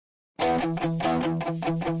Då säger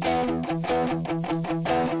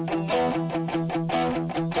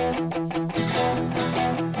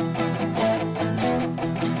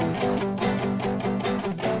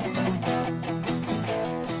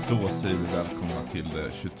vi välkomna till det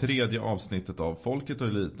 23:e avsnittet av Folket och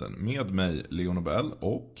Eliten med mig, Leon Nobel,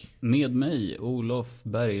 och med mig, Olof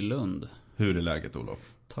Berglund. Hur är läget,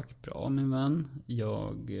 Olof? Tack, bra min vän.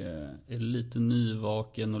 Jag är lite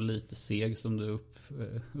nyvaken och lite seg som du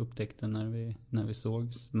upptäckte när vi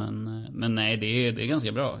sågs. Men nej, det är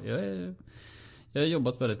ganska bra. Jag har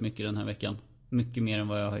jobbat väldigt mycket den här veckan. Mycket mer än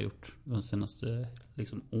vad jag har gjort de senaste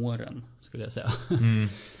åren, skulle jag säga.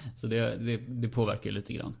 Så det påverkar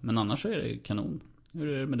lite grann. Men annars är det kanon. Hur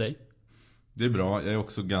är det med dig? Det är bra, jag är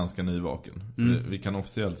också ganska nyvaken. Vi kan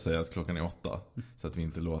officiellt säga att klockan är 8. Så att vi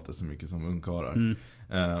inte låter så mycket som ungkarlar.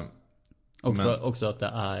 Också att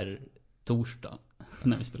det är torsdag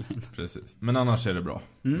när vi spelar in. Precis, men annars är det bra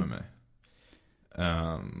med mig.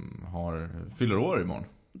 Fyller år imorgon.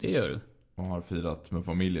 Det gör du. Och har firat med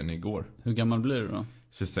familjen igår. Hur gammal blir du då?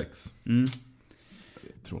 26.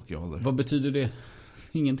 Tråkig ålder. Vad betyder det?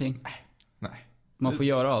 Ingenting? Nej. Man får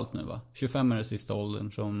göra allt nu, va? 25 är det sista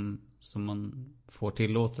åldern som man får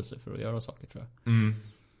tillåtelse för att göra saker, tror jag.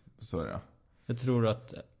 Så är det.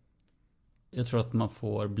 Jag tror att man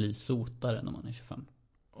får bli sotare när man är 25.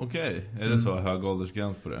 Okej, är det så hög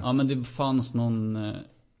åldersgräns på det? Ja, men det fanns någon...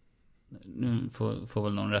 Nu får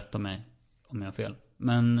väl någon rätta mig om jag har fel.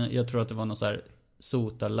 Men jag tror att det var någon så här...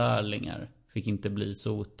 Sotarlärlingar fick inte bli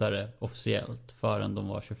sotare officiellt förrän de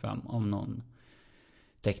var 25 av någon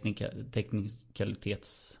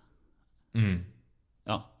teknikalitets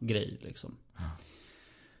grej liksom.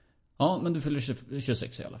 Ja, men du fyller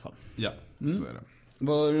 26 i alla fall. Ja, så är det.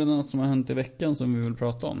 Var det något som har hänt i veckan som vi vill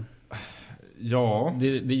prata om? Ja.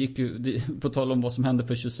 Det gick ju, på tal om vad som hände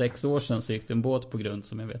för 26 år sedan, så gick det en båt på grund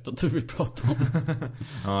som jag vet att du vill prata om.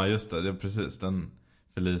 Ja, just det. Ja, precis. Den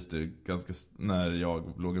förliste ganska när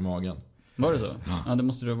jag låg i magen. Var det så? Ja, det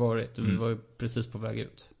måste det ha varit. Du var ju precis på väg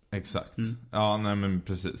ut. Exakt. Ja, nej men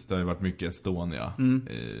precis. Det har ju varit mycket Estonia.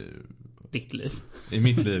 Ditt liv. I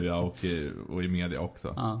mitt liv, ja. Och i media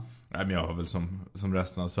också. Ja. Nej, men jag har väl som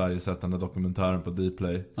resten av Sverige sett den där dokumentären på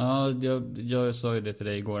Dplay. Ja, jag sa ju det till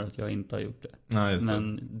dig igår att jag inte har gjort det. Nej, just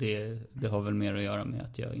men det har väl mer att göra med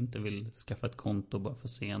att jag inte vill skaffa ett konto bara för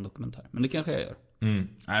att se en dokumentär. Men det kanske jag gör.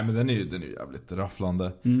 Nej, men den är ju jävligt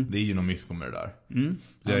rafflande. Det är ju något miskom med det där.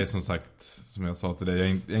 Jag är som sagt, som jag sa till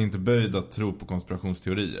dig, jag är inte böjd att tro på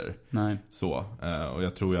konspirationsteorier. Nej. Så, och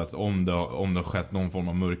jag tror ju att om det har skett någon form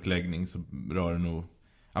av mörkläggning så rör det nog...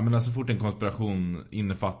 Ja, men så fort en konspiration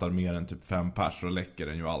innefattar mer än typ 5 pers så läcker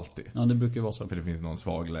den ju alltid. Ja, det brukar ju vara så. För det finns någon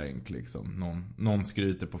svag länk liksom. Någon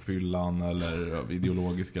skryter på fyllan eller av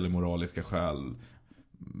ideologiska eller moraliska skäl.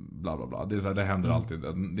 Bla bla bla. Det är så här, det händer alltid.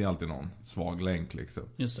 Det är alltid någon svag länk liksom.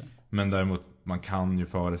 Just det. Men däremot, man kan ju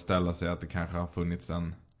föreställa sig att det kanske har funnits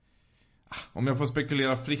en... Om jag får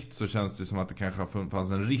spekulera fritt så känns det som att det kanske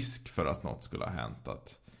fanns en risk för att något skulle ha hänt.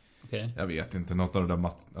 Okay. Jag vet inte, något av det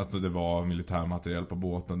där att det var militärmaterial på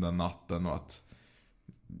båten den natten och att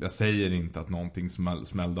jag säger inte att någonting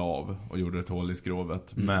smällde av och gjorde ett hål i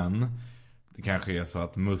skrovet, men det kanske är så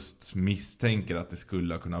att Must misstänker att det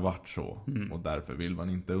skulle ha kunnat varit så och därför vill man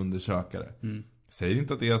inte undersöka det. Säger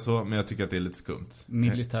inte att det är så, men jag tycker att det är lite skumt.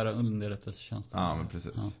 Militära underrättelsetjänsten. Ja, men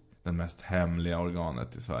precis. Ja. Den mest hemliga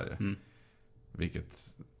organet i Sverige.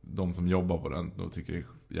 Vilket de som jobbar på den då tycker är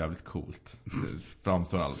jävligt coolt. Det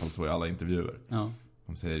framstår i alla fall så i alla intervjuer. Ja.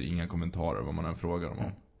 De säger inga kommentarer vad man än frågar dem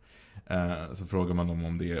om. Så frågar man dem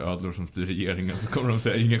om det är ödlor som styr regeringen, så kommer de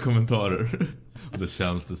säga inga kommentarer. Och då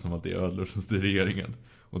känns det som att det är ödlor som styr regeringen.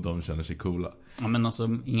 Och de känner sig coola. Ja, men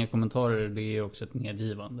alltså inga kommentarer, det är också ett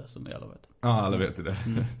medgivande som vi alla vet. Ja, alla vet det.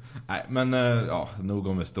 Nej, men nog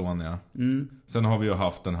om Estonia. Sen har vi ju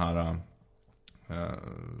haft den här...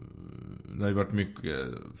 det har ju varit mycket,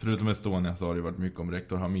 förutom Estonia så har det varit mycket om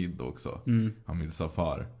rektor Hamid också. Hamid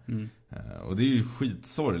Safar. Och det är ju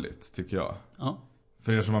skitsorgligt, tycker jag. Ja.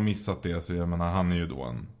 För er som har missat det, så jag menar, han är ju då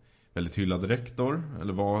en väldigt hyllad rektor,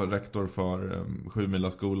 eller var rektor för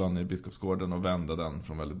 7-milaskolan i Biskopsgården och vände den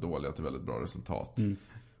från väldigt dåliga till väldigt bra resultat.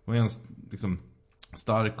 Och är en liksom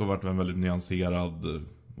stark och varit en väldigt nyanserad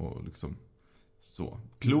och liksom så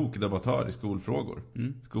klok debattör i skolfrågor.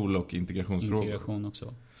 Skol- och integrationsfrågor. Integration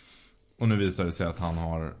också. Och nu visar det sig att han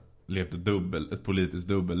har levt ett politiskt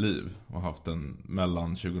dubbelliv och haft en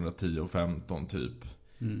mellan 2010 och 15 typ.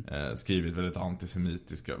 Skrivit väldigt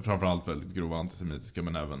antisemitiska, framförallt väldigt grova antisemitiska,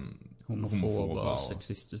 men även homofoba och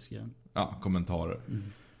sexistiska. Ja, kommentarer.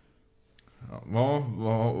 Ja,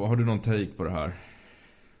 vad har du någon take på det här?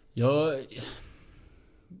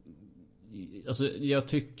 Alltså jag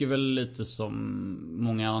tycker väl lite som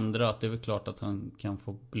många andra att det är väl klart att han kan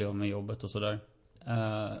få bli av med jobbet och sådär.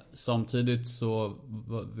 Samtidigt så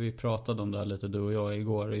vi pratade om det här lite du och jag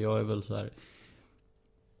igår, och jag är väl så här: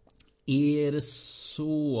 är det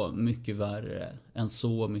så mycket värre än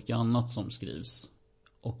så mycket annat som skrivs?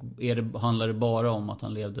 Och handlar det bara om att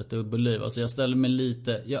han levde ett dubbelliv? Alltså jag ställer mig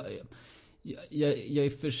lite... Jag är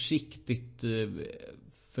försiktigt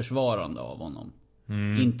försvarande av honom.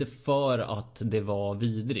 Inte för att det var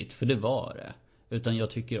vidrigt, för det var det. Utan jag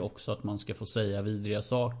tycker också att man ska få säga vidriga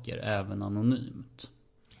saker, även anonymt.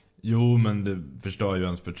 Jo, men det förstör ju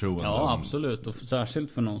ens förtroende. Ja, absolut. Och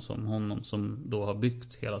särskilt för någon som honom, som då har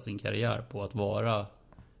byggt hela sin karriär på att vara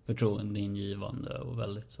förtroendeingivande och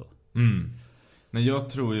väldigt så. Nej, jag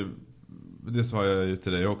tror ju... Det sa jag ju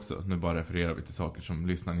till dig också. Nu bara refererar vi till saker som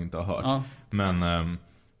lyssnaren inte har hört. Ja.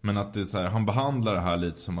 Men att det är så här, han behandlar det här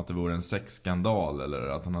lite som att det vore en sexskandal, eller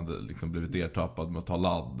att han hade liksom blivit ertappad med att ta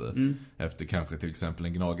ladd efter kanske till exempel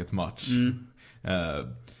en Gnaget-match.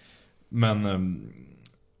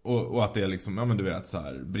 Och att det är liksom, ja men du vet så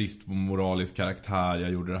här, brist på moralisk karaktär,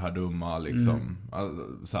 jag gjorde det här dumma liksom,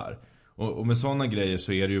 så här. Och med sådana grejer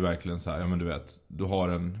så är det ju verkligen så här, ja men du vet, du har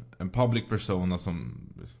en public persona som,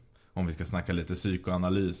 om vi ska snacka lite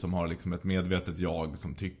psykoanalys, som har liksom ett medvetet jag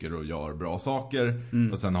som tycker och gör bra saker,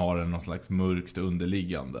 och sen har den någon slags mörkt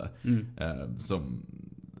underliggande som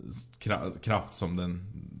kraft som den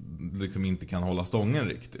liksom inte kan hålla stången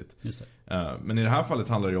riktigt. Just det. Men i det här fallet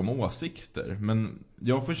handlar det om åsikter, men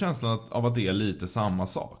jag får känslan av att det är lite samma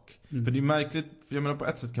sak. För det är märkligt, för jag menar, på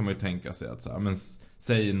ett sätt kan man ju tänka sig att så här, men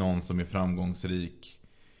säg någon som är framgångsrik,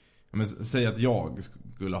 men säg att jag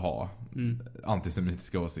skulle ha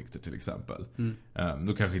antisemitiska åsikter till exempel.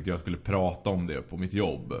 Då kanske inte jag skulle prata om det på mitt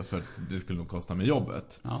jobb, för att det skulle nog kosta mig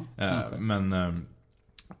jobbet. Ja,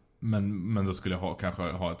 men då skulle jag kanske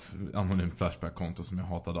ha ett anonymt Flashback-konto som jag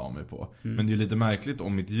hatade av mig på. Men det är ju lite märkligt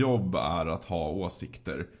om mitt jobb är att ha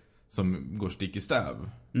åsikter som går stick i stäv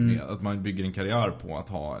med att man bygger en karriär på att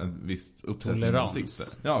ha en viss uppsättning av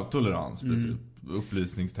åsikter. Ja, tolerans, precis.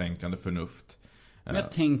 Upplysningstänkande, förnuft. Men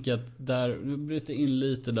jag tänker att där, nu bryter in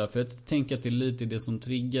lite där, för jag tänker att det är lite det som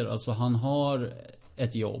triggar. Alltså han har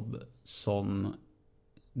ett jobb som,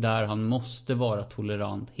 där han måste vara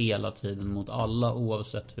tolerant hela tiden mot alla,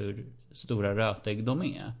 oavsett hur stora rötägg de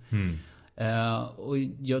är. Och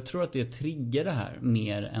jag tror att det triggar det här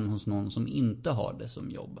mer än hos någon som inte har det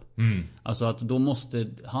som jobb. Alltså att då måste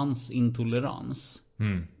hans intolerans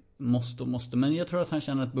måste, men jag tror att han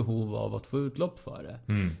känner ett behov av att få utlopp för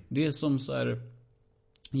det. Det är som så här,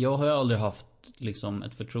 jag har ju aldrig haft liksom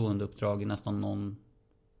ett förtroendeuppdrag i nästan någon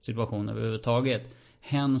situation överhuvudtaget.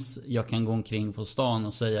 Hens jag kan gå omkring på stan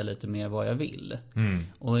och säga lite mer vad jag vill.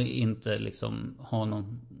 Och inte liksom ha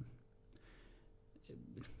någon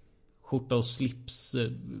skjorta och slips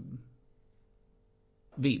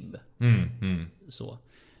vibb. Så.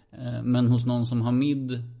 Men hos någon som har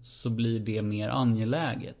mid så blir det mer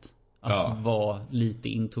angeläget att vara lite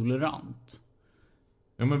intolerant.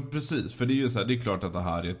 Ja, men precis, för det är ju så här, det är klart att det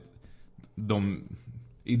här är de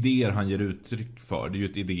idéer han ger uttryck för, det är ju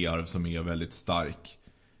ett idéarv som är väldigt stark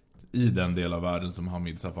i den del av världen som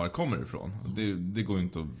Hamid Safar kommer ifrån. Det går ju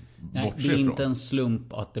inte att bortse ifrån. Det är inte en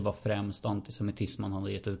slump att det var främst antisemitism han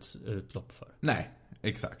hade gett utlopp för. Nej,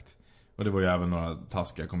 exakt. Och det var ju även några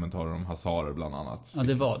taskiga kommentarer om hazarer bland annat. Ja,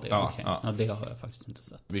 det var det, ja, okej. Ja, det har jag faktiskt inte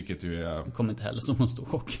sett. Vilket ju är... Det kommer inte heller som en stor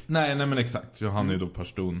chock. Nej, men exakt. För han är ju då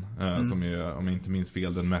pashtun, som är, om jag inte minns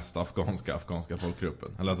fel, den mest afghanska folkgruppen.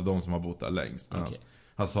 Eller alltså de som har bott där längst. Men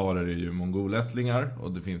hazarer är ju mongolättlingar,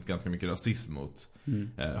 och det finns ganska mycket rasism mot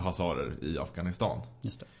hazarer i Afghanistan.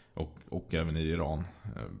 Just det. Och även i Iran.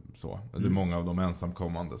 Så. Det är många av de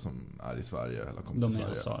ensamkommande som är i Sverige eller kommer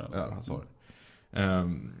till Sverige. De är hazarer.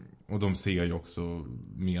 Och de ser ju också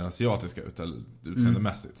mer asiatiska ut, eller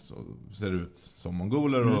utseendemässigt. Så ser ut som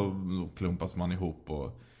mongoler, och då klumpas man ihop.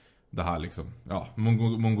 Och det här liksom, ja,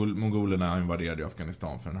 mongolerna invaderade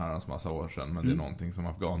Afghanistan för en herrans massa år sedan. Men det är någonting som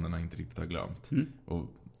afghanerna inte riktigt har glömt. Och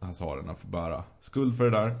hazarerna får bära skuld för det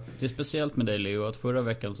där. Det är speciellt med dig, Leo, att förra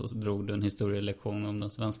veckan så drog du en historielektion om den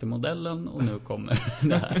svenska modellen, och nu kommer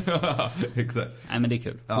det här. Exakt. Nej, men det är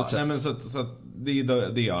kul. Ja, nej, men så att det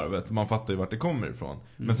är det arvet. Man fattar ju vart det kommer ifrån.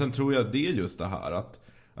 Men sen tror jag det är just det här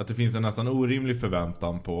att det finns en nästan orimlig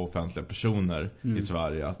förväntan på offentliga personer i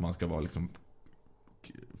Sverige att man ska vara liksom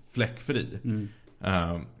fläckfri.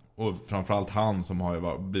 Och framförallt han som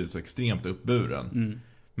har blivit så extremt uppburen.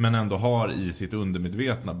 Men ändå har i sitt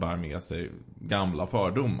undermedvetna bär med sig gamla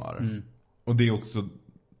fördomar. Och det är också,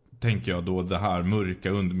 tänker jag då, det här mörka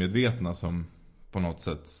undermedvetna som på något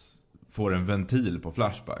sätt får en ventil på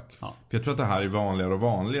Flashback. För jag tror att det här är vanligare och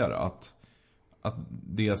vanligare, att att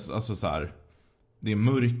det är alltså så här, det är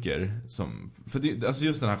mörker som, för det, alltså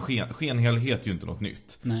just den här skenhelighet är ju inte något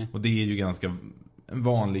nytt. Nej. Och det är ju ganska en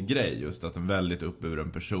vanlig grej, just att en väldigt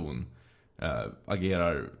uppburen person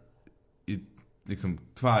agerar i liksom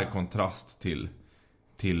tvärkontrast till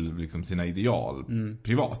liksom sina ideal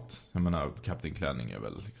privat. Jag menar, Kapten Klänning är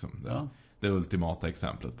väl liksom det ultimata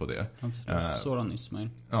exemplet på det. Absolut. Soran Ismail.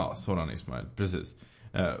 Ja, Soran Ismail, precis.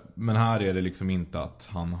 Men här är det liksom inte att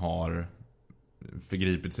han har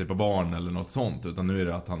förgripit sig på barn eller något sånt, utan nu är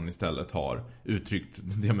det att han istället har uttryckt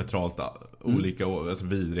diametralt olika, alltså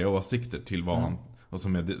vidriga åsikter till vad han, och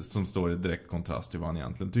som står i direkt kontrast till vad han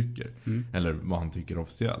egentligen tycker, eller vad han tycker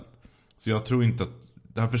officiellt. Så jag tror inte att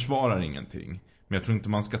det här försvarar ingenting, men jag tror inte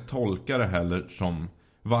man ska tolka det heller som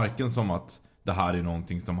varken som att det här är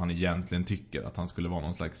någonting som han egentligen tycker, att han skulle vara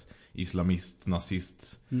någon slags islamist,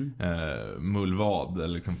 nazist, mullvad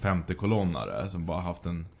eller liksom femte kolonnare som bara haft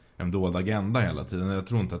en dold agenda hela tiden. Jag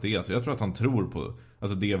tror inte att det är så. Jag tror att han tror på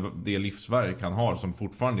alltså det livsverk han har, som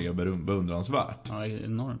fortfarande är beundransvärt. Ja,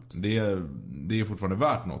 enormt. Det är fortfarande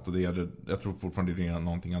värt något, och jag tror fortfarande det är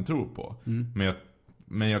någonting han tror på.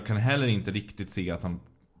 Men jag kan heller inte riktigt se att han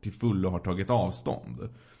till fullo har tagit avstånd.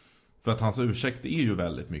 För att hans ursäkt är ju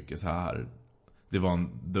väldigt mycket så här: det var en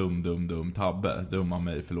dum tabbe, dumma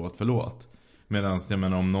mig, förlåt. Medan jag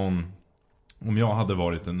menar, om jag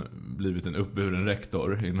hade blivit en uppburen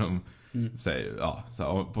rektor inom säg,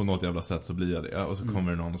 så på något jävla sätt så blir jag det, och så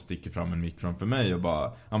kommer det någon och sticker fram en mick framför mig och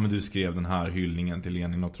bara, men du skrev den här hyllningen till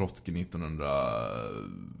Lenin och Trotsky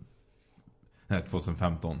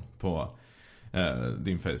 2015 på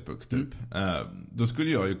din Facebook typ. Då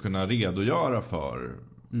skulle jag ju kunna redogöra för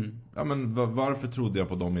men varför trodde jag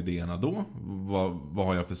på de idéerna då? Vad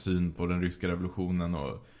har jag för syn på den ryska revolutionen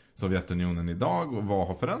och Sovjetunionen idag, och vad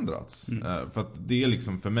har förändrats? För att det är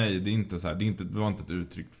liksom, för mig, det är inte så här, det var inte ett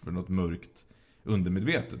uttryck för något mörkt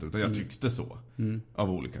undermedvetet, utan jag tyckte så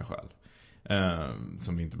av olika skäl.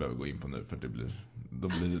 Som vi inte behöver gå in på nu, för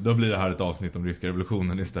då blir det här ett avsnitt om ryska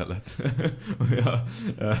revolutionen istället.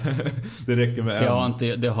 Det räcker med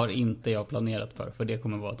det har inte jag planerat för det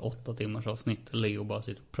kommer vara ett 8 timmars avsnitt. Leo bara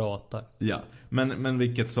sitter och pratar. Ja, men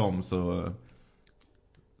vilket som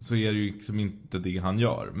så är det ju liksom inte det han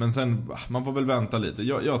gör. Men sen, man får väl vänta lite.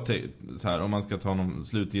 Jag så här, om man ska ta någon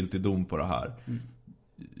slutgiltig dom på det här.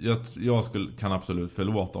 Jag kan absolut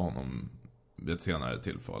förlåta honom vid ett senare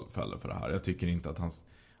tillfälle för det här. Jag tycker inte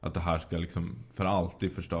att det här ska liksom för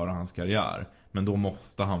alltid förstöra hans karriär. Men då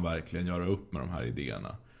måste han verkligen göra upp med de här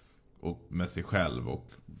idéerna. Och med sig själv,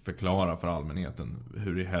 och förklara för allmänheten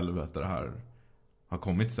hur i helvete det här har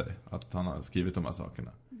kommit sig. Att han har skrivit de här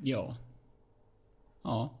sakerna. Ja.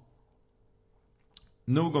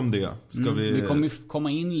 Nog om det. Vi kommer ju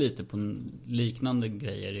komma in lite på liknande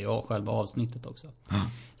grejer i själva avsnittet också.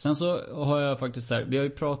 Sen så har jag faktiskt så här, vi har ju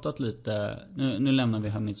pratat lite, nu lämnar vi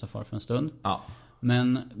Hamid Safar för en stund.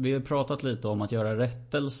 Men vi har pratat lite om att göra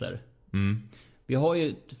rättelser. Vi har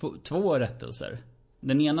ju två rättelser.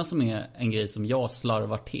 Den ena som är en grej som jag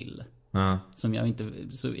slarvar till. Som jag inte,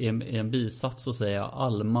 så är en bisats, så säger jag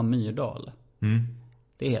Alma Myrdal.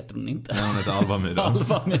 Det heter hon inte. Nej, hon heter Alva Myrdal.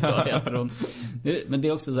 Alva Myrdal heter hon. Men det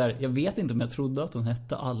är också så här, jag vet inte om jag trodde att hon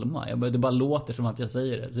hette Alma. Det bara låter som att jag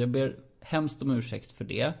säger det. Så jag ber hemskt om ursäkt för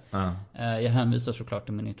det. Jag hänvisar såklart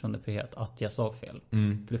till min yttrandefrihet att jag sa fel.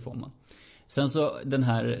 För det får man. Sen så den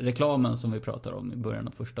här reklamen som vi pratar om i början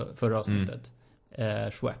av förra avsnittet.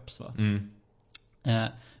 Schweppes, va?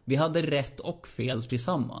 Vi hade rätt och fel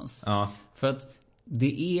tillsammans. För att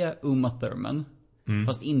det är Uma Thurman.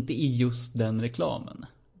 Fast inte i just den reklamen.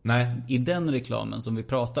 Nej. I den reklamen som vi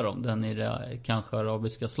pratar om, den i det kanske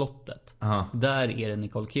arabiska slottet. Där är det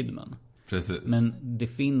Nicole Kidman. Precis. Men det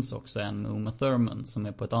finns också en med Uma Thurman som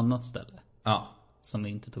är på ett annat ställe. Som vi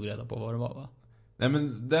inte tog reda på vad det var, va? Nej,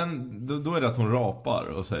 men då är det att hon rapar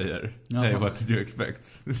och säger Hey, what did you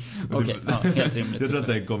expect? Okej, helt rimligt. Jag tror att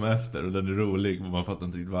den kommer efter, och den är rolig, men man fattar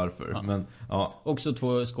inte riktigt varför. Men, också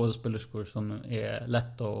två skådespelerskor som är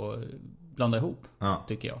lätt att blanda ihop,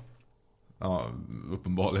 tycker jag. Ja,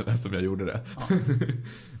 uppenbarligen, som jag gjorde det.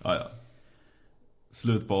 Ja.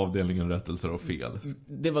 Slut på avdelningen rättelser och fel.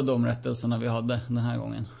 Det var de rättelserna vi hade den här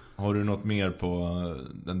gången. Har du något mer på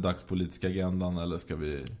den dagspolitiska agendan, eller ska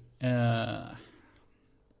vi...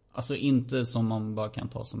 Alltså inte som man bara kan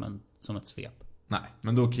ta som ett svep. Nej,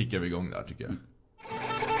 men då kickar vi igång där, tycker jag.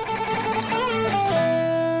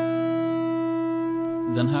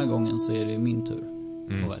 Den här gången så är det min tur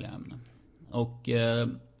att välja ämne. Och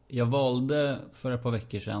jag valde för ett par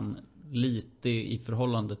veckor sedan, lite i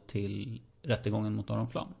förhållande till rättegången mot Aron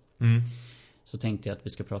Flam. Så tänkte jag att vi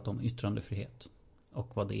ska prata om yttrandefrihet.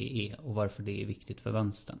 Och vad det är och varför det är viktigt för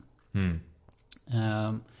vänstern.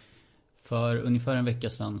 För ungefär en vecka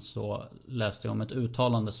sedan så läste jag om ett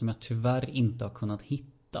uttalande som jag tyvärr inte har kunnat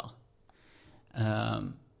hitta.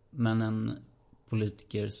 Men en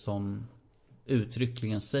politiker som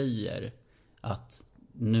uttryckligen säger att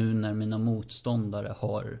nu när mina motståndare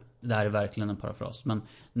har, det här är verkligen en parafras, men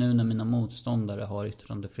nu när mina motståndare har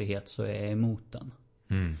yttrandefrihet så är jag emot den.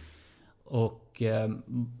 Och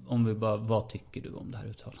om vi bara, vad tycker du om det här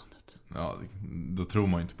uttalandet? Ja, då tror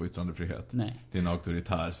man inte på yttrandefrihet. Nej. Det är en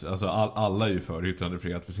auktoritär. Alltså alla är ju för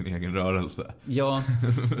yttrandefrihet för sin egen rörelse. Ja,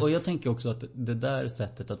 och jag tänker också att det där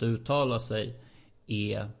sättet att uttala sig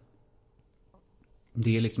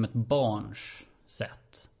det är liksom ett barns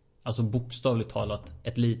sätt. Alltså bokstavligt talat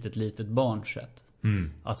ett litet barns sätt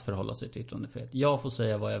att förhålla sig till yttrandefrihet. Jag får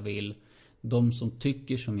säga vad jag vill. De som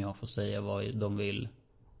tycker som jag får säga vad de vill.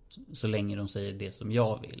 Så länge de säger det som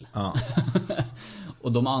jag vill.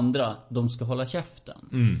 Och de andra, de ska hålla käften.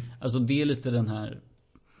 Alltså det är lite den här,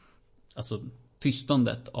 alltså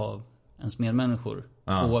tystnadet av ens medmänniskor.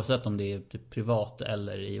 Oavsett om det är typ privat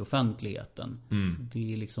eller i offentligheten.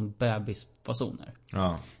 Det är liksom bebisfasoner.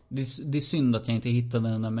 Det är synd att jag inte hittade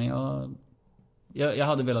den där, men jag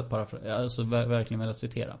hade velat alltså verkligen velat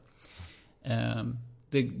citera.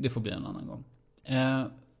 Det får bli en annan gång.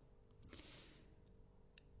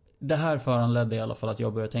 Det här föranledde i alla fall att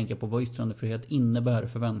jag började tänka på vad yttrandefrihet innebär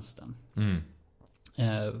för vänstern.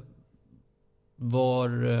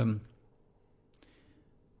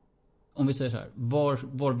 Om vi säger så här,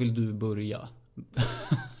 var vill du börja?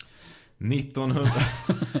 1900.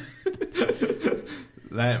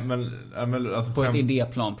 Nej, men alltså på ett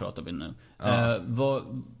idéplan pratar vi nu.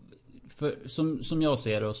 Som jag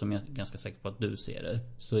ser det, och som jag är ganska säker på att du ser det,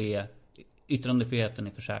 så är yttrandefriheten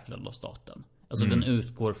är försäkrad av staten. Alltså den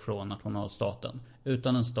utgår från nationalstaten.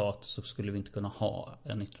 Utan en stat så skulle vi inte kunna ha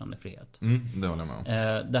en yttrandefrihet. Det håller jag med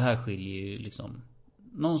om. Det här skiljer ju liksom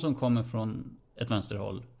någon som kommer från ett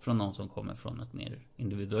vänsterhåll från någon som kommer från ett mer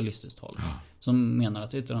individualistiskt håll. Som menar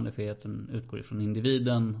att yttrandefriheten utgår ifrån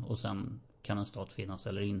individen och sen kan en stat finnas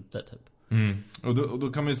eller inte typ. Och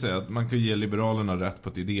då kan man ju säga att man kan ge liberalerna rätt på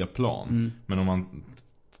ett idéplan. Men om man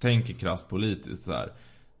tänker krasst politiskt så här,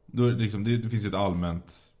 då liksom, det finns ju ett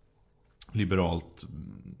allmänt liberalt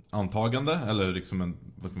antagande eller liksom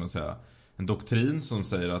vad ska man säga, en doktrin som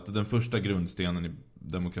säger att den första grundstenen i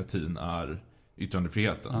demokratin är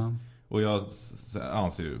yttrandefriheten. Och jag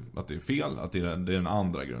anser ju att det är fel, att det är den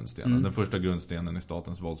andra grundstenen. Den första grundstenen är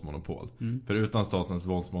statens våldsmonopol. För utan statens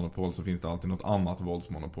våldsmonopol så finns det alltid något annat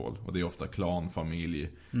våldsmonopol. Och det är ofta klan, familj,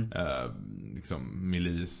 liksom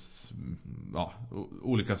milis,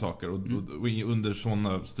 olika saker. Och under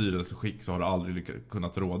sådana styrelseskick så har det aldrig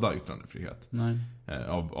kunnat råda yttrandefrihet. Nej.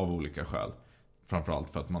 Av olika skäl. Framförallt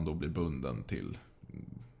för att man då blir bunden till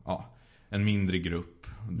en mindre grupp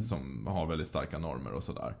som har väldigt starka normer och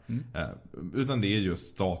sådär. Utan det är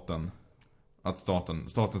just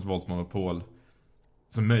statens våldsmonopol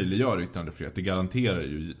som möjliggör yttrandefrihet. Det garanterar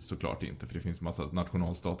ju såklart inte, för det finns massa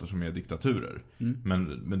nationalstater som är diktaturer.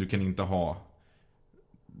 Men du kan inte ha,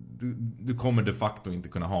 du kommer de facto inte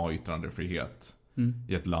kunna ha yttrandefrihet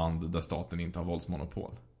i ett land där staten inte har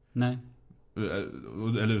våldsmonopol. Nej.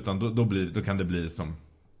 Eller utan då kan det bli som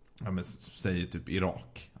säg typ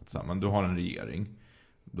Irak. Men du har en regering,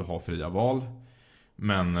 du har fria val,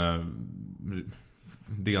 men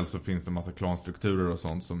dels så finns det en massa klanstrukturer och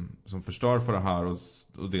sånt som förstör för det här,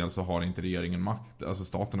 och dels så har inte regeringen makt, alltså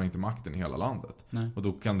staten har inte makten i hela landet. Nej. Och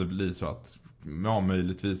då kan det bli så att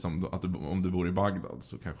möjligtvis om du bor i Bagdad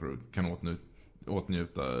så kanske du kan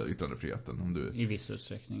åtnjuta yttrandefriheten om du i viss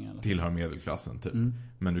utsträckning eller tillhör medelklassen typ.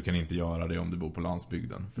 Men du kan inte göra det om du bor på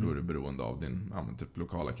landsbygden, för då är du beroende av din typ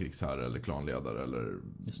lokala krigsherre eller klanledare eller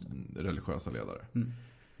religiösa ledare.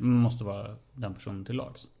 Man måste vara den personen till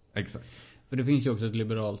lags. Exakt. För det finns ju också ett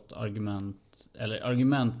liberalt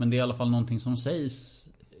argument, men det är i alla fall någonting som sägs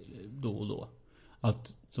då och då,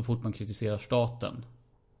 att så fort man kritiserar staten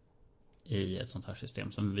i ett sånt här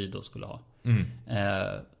system som vi då skulle ha,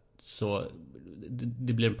 så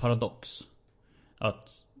det blir en paradox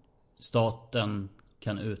att staten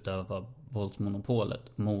kan utöva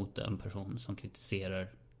våldsmonopolet mot en person som kritiserar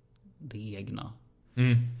det egna,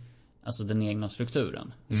 alltså den egna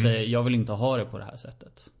strukturen. Säger jag vill inte ha det på det här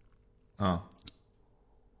sättet.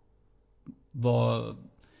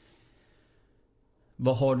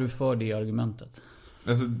 Vad har du för det argumentet?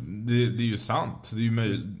 Alltså det är ju sant. Det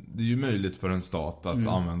är ju möjligt för en stat att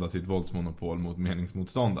använda sitt våldsmonopol mot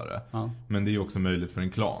meningsmotståndare. Men det är ju också möjligt för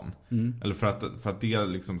en klan. Eller för att det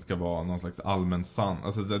liksom ska vara någon slags allmän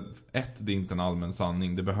alltså det är inte en allmän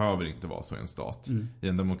sanning. Det behöver inte vara så i en stat. I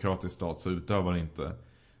en demokratisk stat så utövar inte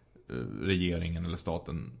regeringen eller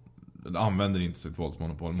staten använder inte sitt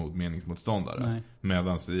våldsmonopol mot meningsmotståndare.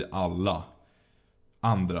 Medan i alla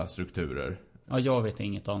andra strukturer. Ja, jag vet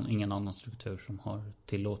ingen annan struktur som har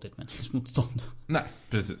tillåtit meningsmotstånd. Nej,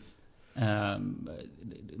 precis.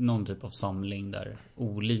 Någon typ av samling där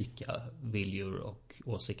olika viljor och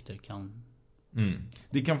åsikter kan...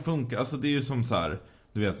 Det kan funka, alltså det är ju som så här,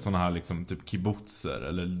 du vet såna här liksom typ kibbutzer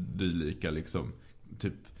eller dylika liksom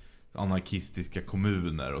typ anarkistiska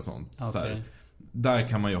kommuner och sånt. Okay. Så här, där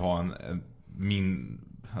kan man ju ha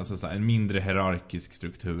alltså så här, en mindre hierarkisk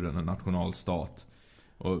struktur än en nationalstat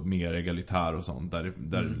och mer egalitär och sånt där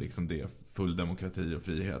liksom det är full demokrati och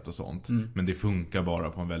frihet och sånt. Men det funkar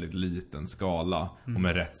bara på en väldigt liten skala och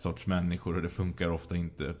med rätt sorts människor, och det funkar ofta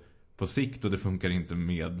inte på sikt, och det funkar inte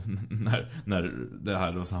med när det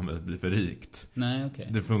här då samhället blir för rikt. Nej, okay.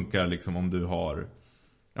 Det funkar liksom om du har,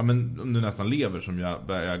 ja men om du nästan lever som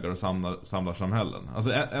ägar och samlar samhällen.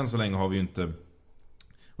 Alltså än så länge har vi ju inte,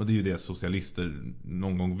 och det är ju det socialister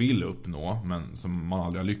någon gång vill uppnå men som man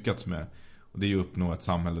aldrig har lyckats med, och det är ju att uppnå ett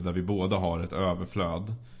samhälle där vi båda har ett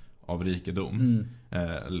överflöd av rikedom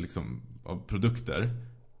liksom av produkter,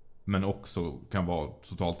 men också kan vara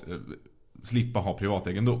totalt slippa ha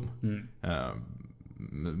privategendom.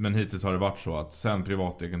 Men hittills har det varit så att sen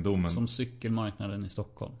privategendomen, som cykelmarknaden i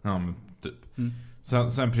Stockholm. Ja, men typ.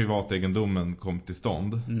 Sen privategendomen kom till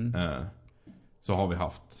stånd så har vi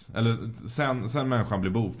haft, eller sen människan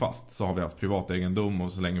blev bofast så har vi haft privategendom,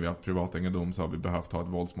 och så länge vi har haft privategendom så har vi behövt ha ett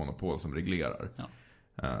våldsmonopol som reglerar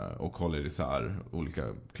och håller isär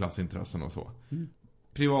olika klassintressen och så.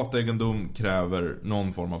 Privategendom kräver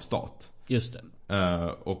någon form av stat. Just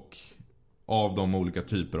det. Och av de olika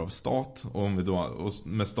typer av stat, och om vi då, och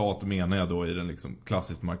med stat menar jag då i den liksom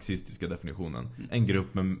klassiskt marxistiska definitionen en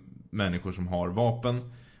grupp med människor som har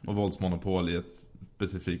vapen och våldsmonopol i ett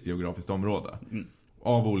specifikt geografiskt område.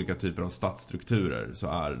 Av olika typer av statsstrukturer så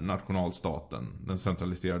är nationalstaten, den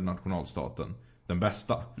centraliserade nationalstaten, den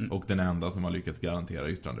bästa och den enda som har lyckats garantera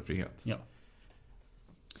yttrandefrihet. Ja.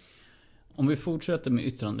 Om vi fortsätter med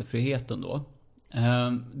yttrandefriheten då.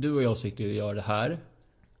 Du och jag sitter ju och gör det här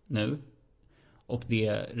nu. Och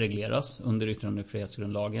det regleras under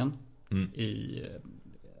yttrandefrihetsgrundlagen i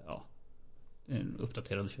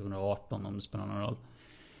uppdaterad 2018 om det spelar någon roll.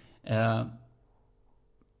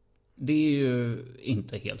 Det är ju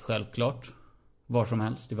inte helt självklart var som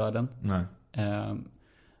helst i världen. Nej.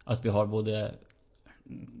 Att vi har både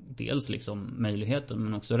dels liksom möjligheten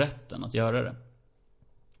men också rätten att göra det.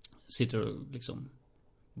 Sitter och liksom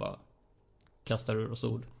bara kastar ur oss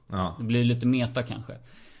ord. Ja. Det blir lite meta kanske.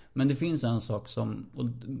 Men det finns en sak som, och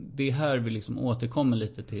det är här vi liksom återkommer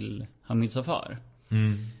lite till Hamid Safar.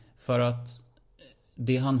 För att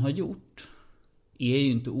det han har gjort är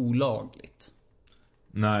ju inte olagligt.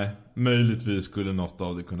 Nej, möjligtvis skulle något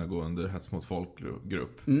av det kunna gå under hets mot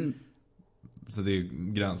folkgrupp. Så det är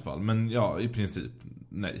gränsfall. Men ja, i princip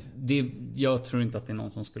nej. Jag tror inte att det är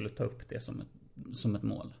någon som skulle ta upp det som ett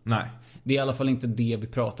mål. Nej. Det är i alla fall inte det vi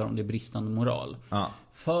pratar om, det är bristande moral. Ja.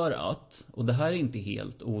 För att, och det här är inte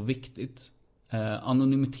helt oviktigt,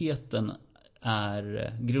 anonymiteten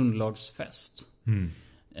är grundlagsfäst.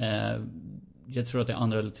 Jag tror att det är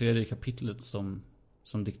andra eller tredje kapitlet som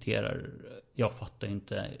dikterar. Jag fattar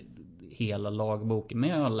inte hela lagboken, men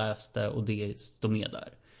jag har läst det och det står med där.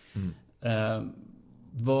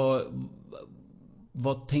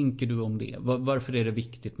 Vad tänker du om det? Varför är det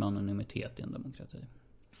viktigt med anonymitet i en demokrati?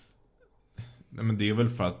 Nej, men det är väl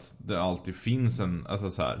för att det alltid finns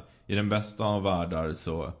alltså så här, i den bästa av världar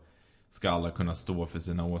så ska alla kunna stå för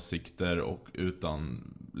sina åsikter och utan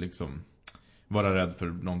liksom vara rädd för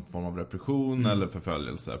någon form av repression eller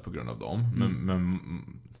förföljelse på grund av dem. Men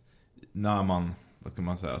när man, vad kan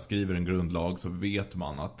man säga, skriver en grundlag så vet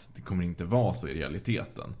man att det kommer inte vara så i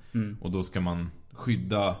realiteten. Och då ska man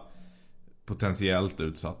skydda potentiellt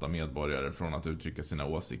utsatta medborgare från att uttrycka sina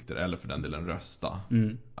åsikter eller för den delen rösta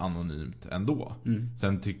anonymt ändå.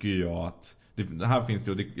 Sen tycker jag att det här finns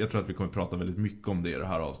det, och jag tror att vi kommer prata väldigt mycket om det i det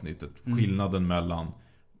här avsnittet. Skillnaden mellan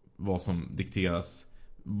vad som dikteras,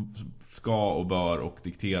 ska och bör och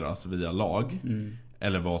dikteras via lag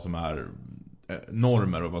eller vad som är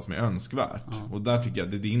normer och vad som är önskvärt. Och där tycker jag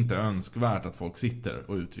att det är inte önskvärt att folk sitter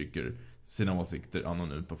och uttrycker sina åsikter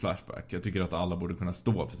anonymt på Flashback. Jag tycker att alla borde kunna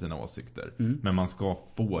stå för sina åsikter. Men man ska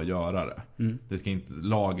få göra det.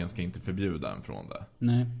 Lagen ska inte förbjuda en från det.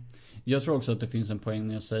 Nej. Jag tror också att det finns en poäng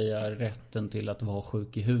med att säga rätten till att vara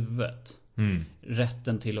sjuk i huvudet.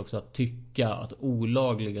 Rätten till också att tycka att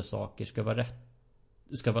olagliga saker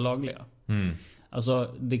ska vara lagliga.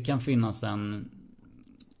 Alltså det kan finnas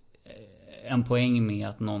en poäng med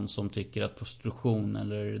att någon som tycker att prostitution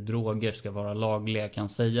eller droger ska vara lagliga kan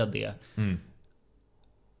säga det.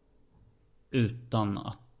 utan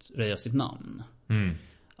att röja sitt namn.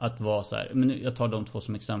 Att vara så här, men jag tar de två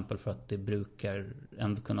som exempel för att det brukar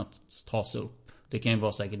ändå kunna tas upp. Det kan ju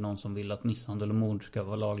vara säkert någon som vill att misshandel och mord ska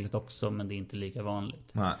vara lagligt också, men det är inte lika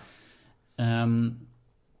vanligt. Nej.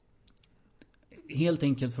 Helt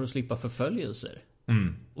enkelt för att slippa förföljelser.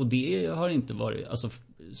 Och det har inte varit, alltså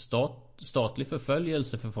statlig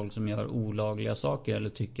förföljelse för folk som gör olagliga saker eller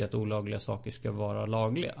tycker att olagliga saker ska vara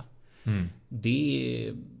lagliga. Det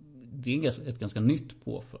är ett ganska nytt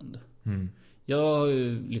påfund. Jag har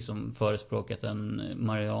ju liksom förespråkat en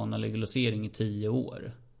marijuana-legalisering i 10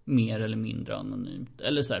 år. Mer eller mindre anonymt.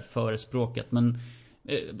 Eller så här, förespråkat, men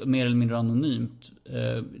mer eller mindre anonymt.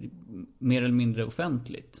 Mer eller mindre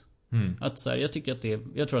offentligt. Att så här,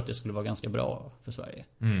 jag tror att det skulle vara ganska bra för Sverige.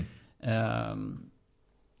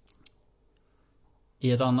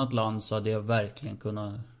 I ett annat land så hade jag verkligen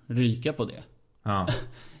kunnat ryka på det. Ja.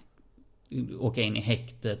 Åka in i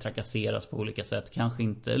häkte, trakasseras på olika sätt. Kanske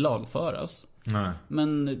inte lagföras. Nej.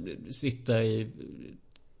 Men sitta i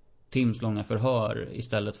timslånga förhör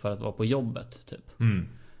istället för att vara på jobbet typ.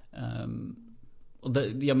 Och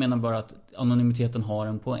jag menar bara att anonymiteten har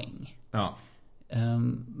en poäng. Ja.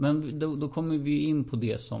 Men då kommer vi in på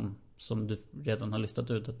det som du redan har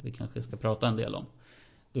listat ut att vi kanske ska prata en del om.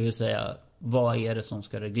 Det vill säga, vad är det som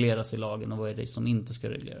ska regleras i lagen och vad är det som inte ska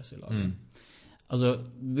regleras i lagen? Alltså,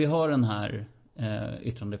 vi har den här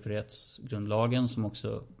yttrandefrihetsgrundlagen som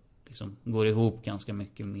också liksom går ihop ganska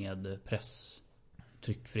mycket med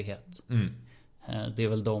tryckfrihet. Det är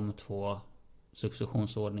väl de två,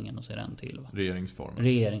 successionsordningen och så är det en till, va?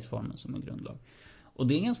 Regeringsformen som är grundlag. Och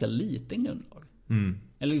det är en ganska liten grundlag.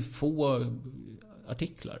 Eller få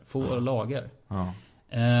artiklar, få lagar. Ja.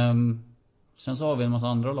 Sen så har vi en massa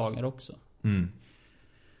andra lagar också.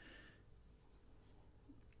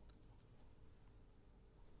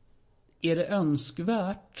 Är det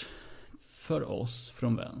önskvärt för oss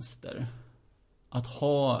från vänster att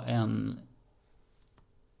ha en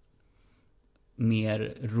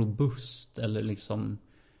mer robust eller liksom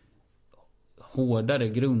hårdare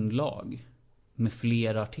grundlag med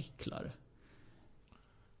fler artiklar?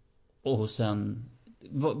 Och sen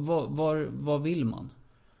vad vill man?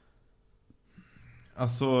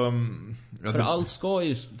 Alltså, för allt ska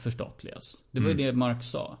ju förstatligas. Det var ju det Marx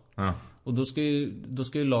sa. Ja. Och då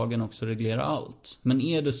ska ju lagen också reglera allt. Men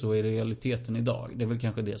är det så i realiteten idag? Det är väl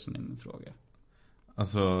kanske det som är min fråga.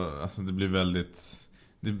 Alltså det blir väldigt...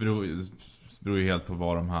 Det beror ju helt på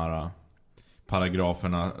vad de här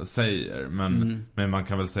paragraferna säger. Men man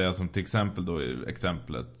kan väl säga som till exempel då i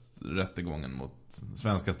exemplet rättegången mot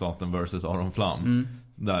svenska staten versus Aron Flam.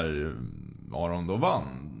 Där Aron då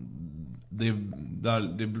vann. Det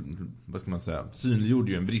vad ska man säga,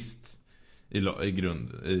 synliggjorde ju en brist i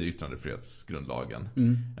yttrandefrihetsgrundlagen.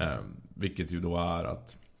 Vilket ju då är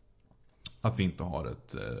att vi inte har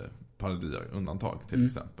ett parodiundantag till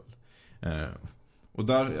exempel. Och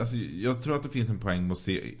där, alltså, jag tror att det finns en poäng med att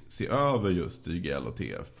se över just YGL och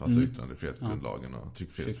TF, alltså yttrandefrihetsgrundlagen och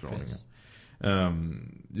tryckfrihetsförordningen.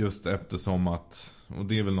 Just eftersom att, och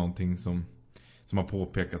det är väl någonting som har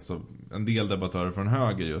påpekats av en del debattörer från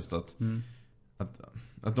höger, just att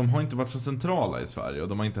de har inte varit så centrala i Sverige och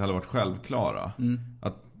de har inte heller varit självklara.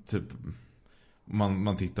 Att typ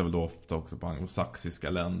man tittar väl då ofta också på anglosaxiska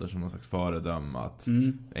länder som någon slags föredöme, att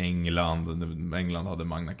England hade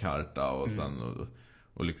Magna Carta och sen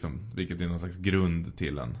och liksom, vilket är någon slags grund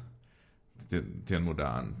till en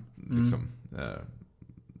modern liksom,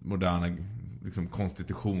 moderna liksom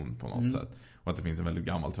konstitution på något sätt, och att det finns en väldigt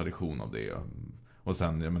gammal tradition av det. Och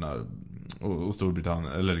sen, jag menar, och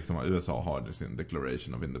Storbritannien, eller liksom USA har sin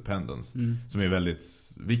Declaration of Independence som är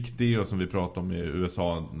väldigt viktig och som vi pratade om i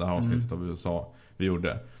USA, det här avsnittet av USA vi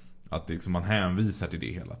gjorde, att liksom man hänvisar till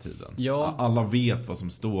det hela tiden. Ja. Alla vet vad som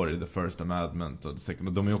står i the First Amendment och the Second,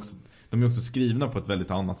 och de är också skrivna på ett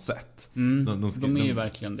väldigt annat sätt. De är ju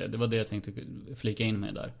verkligen det. Det var det jag tänkte flika in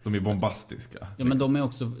med där. De är bombastiska. Ja, liksom. Men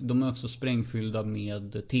de är också sprängfyllda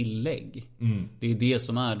med tillägg. Det är det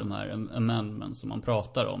som är de här amendments som man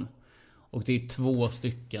pratar om. Och det är 2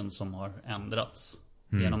 stycken som har ändrats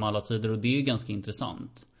genom alla tider. Och det är ju ganska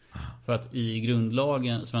intressant. För att i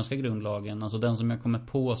grundlagen, svenska grundlagen, alltså den som jag kommer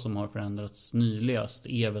på som har förändrats nyligast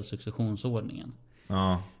är väl successionsordningen.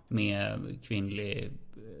 Ja. Med kvinnlig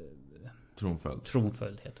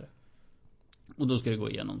tronföljd heter det. Och då ska det gå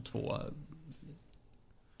igenom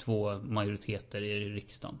två majoriteter i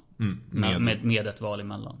riksdagen. Med ett val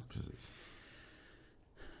emellan. Precis.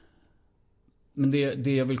 Men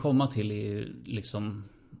det jag vill komma till är ju liksom,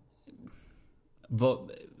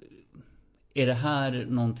 är det här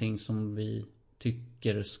någonting som vi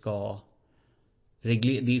tycker ska det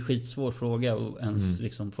är en skitsvår fråga att ens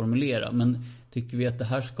liksom formulera. Men tycker vi att det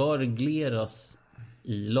här ska regleras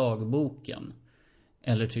i lagboken?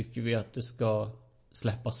 Eller tycker vi att det ska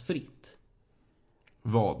släppas fritt?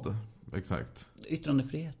 Vad? Exakt.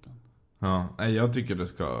 Yttrandefriheten. Ja, nej, jag tycker det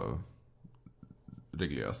ska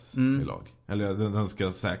regleras i lag. Eller den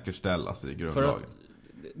ska säkerställas i grundlagen. För att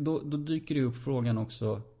då dyker det upp frågan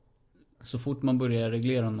också. Så fort man börjar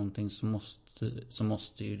reglera någonting så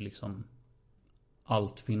måste ju liksom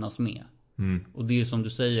allt finnas med. Och det är som du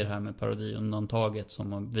säger här med parodiundantaget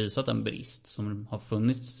som har visat en brist som har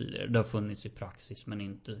funnits tidigare. Det har funnits i praxis men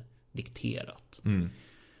inte dikterat.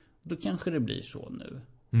 Då kanske det blir så nu.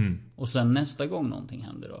 Och sen nästa gång någonting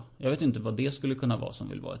händer då. Jag vet inte vad det skulle kunna vara som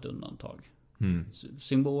vill vara ett undantag.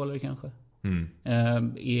 Symboler kanske.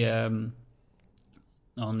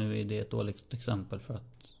 Ja, nu är det ett dåligt exempel för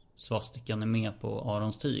att svastikan är med på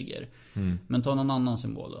Arons tiger. Men ta någon annan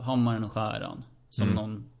symbol då. Hammaren och skäran. Som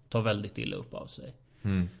någon tar väldigt illa upp av sig.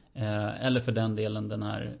 Eller för den delen den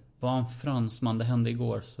här. Var en fransman, det hände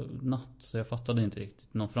igår natt. Så jag fattade inte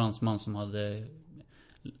riktigt. Någon fransman som hade.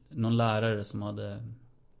 Någon lärare som hade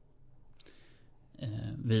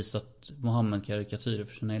visat Mohammed-karikatyrer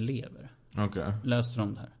för sina elever. Okay. Läste du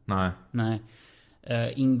om det här? Nej.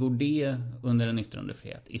 Ingår det under en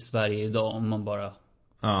yttrandefrihet i Sverige idag om man bara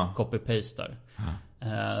copy-pastar?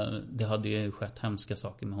 Det hade ju skett hemska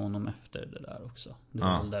saker med honom efter det där också. Det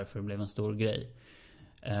var väl därför det blev en stor grej.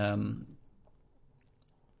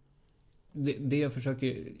 Det jag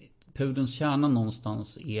försöker... Pudelns kärna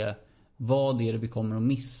någonstans är vad är det vi kommer att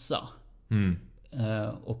missa?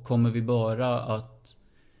 Och kommer vi bara att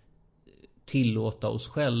tillåta oss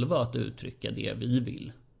själva att uttrycka det vi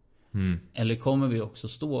vill? Eller kommer vi också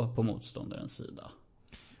stå på motståndarens sida?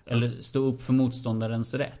 Eller stå upp för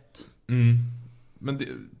motståndarens rätt? Men det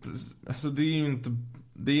är ju inte.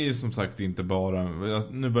 Det är ju som sagt inte bara.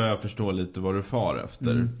 Nu börjar jag förstå lite vad du far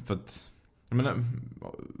efter. För att jag menar,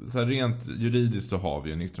 så här rent juridiskt så har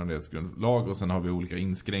vi en yttrandefrihetsgrundlag. Och sen har vi olika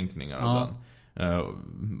inskränkningar av den.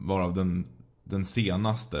 Varav den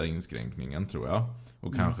senaste inskränkningen tror jag.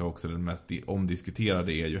 Och kanske också den mest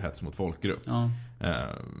omdiskuterade är ju hets mot folkgrupp.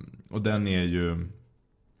 Och den är ju.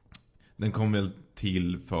 Den kom väl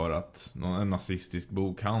till för att en nazistisk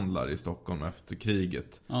bokhandlare i Stockholm efter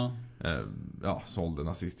kriget sålde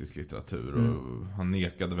nazistisk litteratur. Och han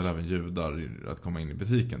nekade väl även judar att komma in i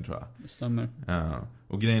butiken tror jag. Det stämmer.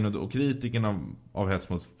 Och grejen och kritiken av hets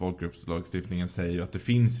mot folkgruppslagstiftningen säger ju att det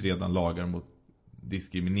finsk redan lagar mot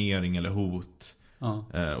diskriminering eller hot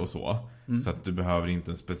och så. Så att du behöver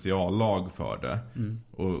inte en speciallag för det.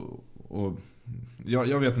 Och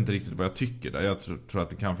jag vet inte riktigt vad jag tycker där. Jag tror att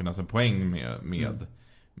det kan finnas en poäng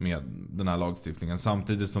med den här lagstiftningen.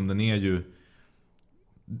 Samtidigt som den är ju.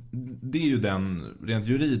 Det är ju den rent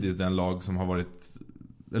juridiskt den lag som har varit,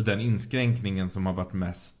 eller den inskränkningen som har varit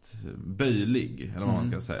mest böjlig, eller vad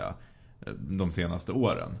man ska säga, de senaste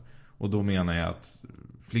åren. Och då menar jag att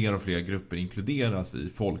fler och fler grupper inkluderas i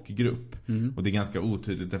folkgrupp. Och det är ganska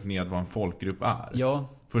otydligt definierat vad en folkgrupp är. Ja.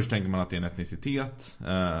 Först tänker man att det är en etnicitet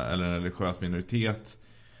eller en religiös minoritet.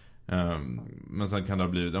 Men sen kan det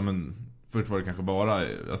ha blivit, först var det kanske bara,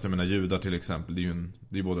 alltså jag menar judar till exempel,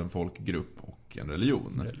 det är både en folkgrupp och en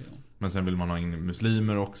religion. Men sen vill man ha in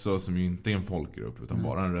muslimer också som ju inte är en folkgrupp utan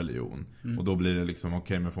bara en religion. Och då blir det liksom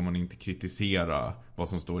okej, men får man inte kritisera vad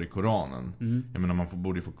som står i Koranen? Jag menar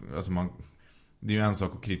det är ju en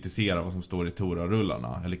sak att kritisera vad som står i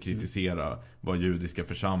Torarullarna eller kritisera vad judiska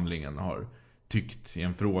församlingen har tyckt i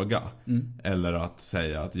en fråga. Eller att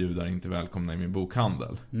säga att judar inte är välkomna i min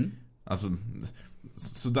bokhandel. Alltså,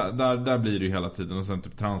 så där blir det ju hela tiden. Och sen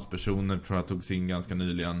typ transpersoner tror jag togs in ganska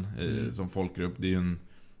nyligen som folkgrupp. Det är ju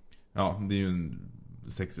en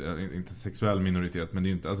inte sexuell minoritet, men det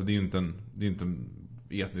är ju inte en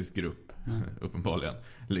etnisk grupp uppenbarligen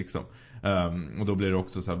liksom. Och då blir det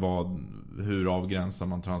också så här, hur avgränsar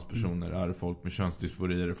man transpersoner? Är det folk med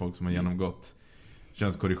könsdysfori? Är det folk som har genomgått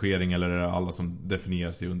könskorrigering, eller är det alla som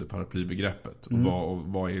definierar sig under paraplybegreppet? Och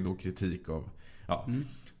vad är då kritik av?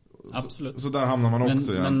 Absolut. Så där hamnar man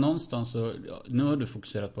också. Men någonstans så, nu har du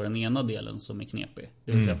fokuserat på den ena delen som är knepig,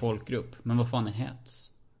 det vill säga folkgrupp. Men vad fan är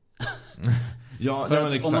hets?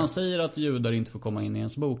 För om man säger att judar inte får komma in i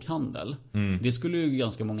ens bokhandel, det skulle ju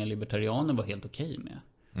ganska många libertarianer vara helt okej med.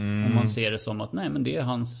 Om man ser det som att nej, men det är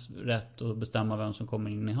hans rätt att bestämma vem som kommer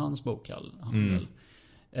in i hans bokhandel.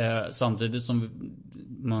 Samtidigt som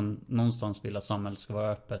man någonstans vill att samhället ska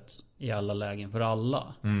vara öppet i alla lägen för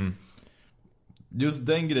alla. Just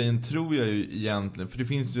den grejen tror jag ju egentligen, för det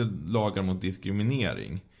finns ju lagar mot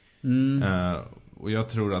diskriminering. Och jag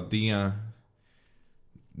tror att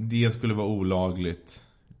det skulle vara olagligt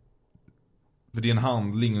För det är en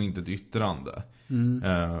handling och inte ett yttrande.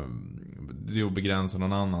 Det är att begränsa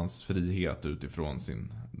någon annans frihet utifrån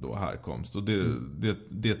sin då härkomst. Och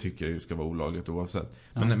det tycker jag ju ska vara olagligt oavsett.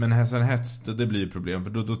 Men hets, det blir ju problem.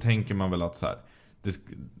 För då tänker man väl att så här,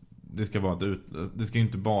 det ska vara det ska ju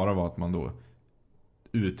inte bara vara att man då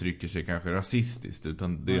uttrycker sig kanske rasistiskt,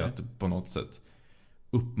 utan det är att på något sätt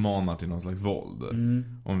uppmanar till någon slags våld.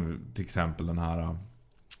 Om till exempel den här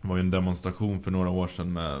var ju en demonstration för några år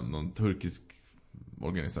sedan med någon turkisk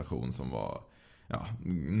organisation som var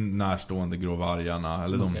närstående Grå vargarna,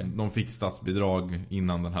 eller de fick statsbidrag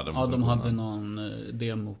innan den här demonstrationen. Ja, de hade någon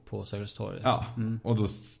demo på Sergels torg. Ja, och då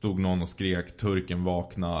stod någon och skrek turken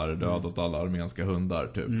vaknar, död åt alla armenska hundar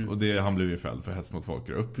typ. Och han blev ju fälld för hets mot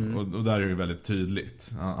folkgrupp. Och där är det ju väldigt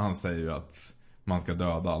tydligt. Han säger ju att man ska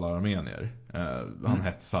döda alla armenier. Han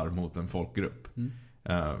hetsar mot en folkgrupp.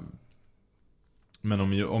 Men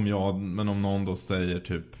om någon då säger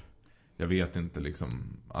typ, jag vet inte, liksom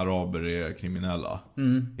araber är kriminella,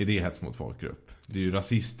 är det hets mot folkgrupp? Det är ju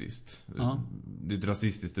rasistiskt. Det är ett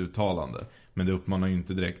rasistiskt uttalande, men det uppmanar ju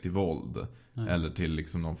inte direkt till våld eller till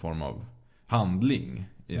liksom någon form av handling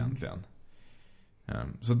egentligen.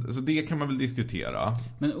 Så det kan man väl diskutera.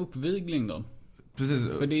 Men uppvigling då? Precis.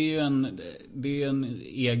 För det är ju en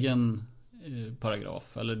egen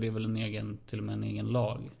paragraf, eller det är väl till och med en egen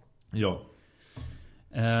lag. Ja.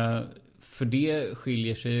 För det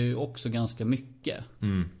skiljer sig ju också ganska mycket.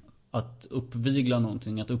 Att uppvigla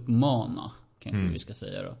någonting, att uppmana, kanske vi ska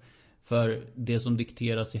säga då. För det som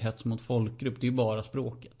dikteras i hets mot folkgrupp, det är ju bara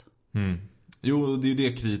språket. Jo, det är ju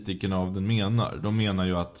det kritikerna av den menar. De menar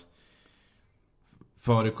ju att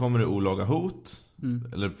förekommer det olaga hot,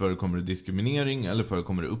 eller förekommer det diskriminering, eller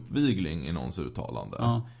förekommer det uppvigling i någons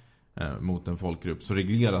uttalande mot en folkgrupp, så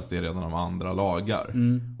regleras det redan av andra lagar.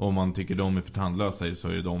 Och om man tycker de är för tandlösa, så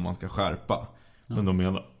är det de man ska skärpa. Men de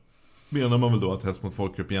menar man väl då att hets mot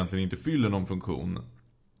folkgrupp egentligen inte fyller någon funktion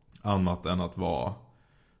annat än att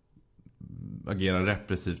agera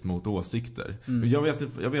repressivt mot åsikter.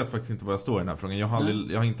 Jag vet faktiskt inte vad jag står i den här frågan. Jag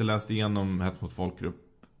har inte läst igenom hets mot folkgrupp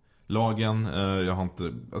lagen. Jag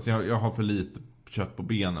har för lite kött på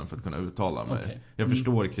benen för att kunna uttala mig. Okay. Jag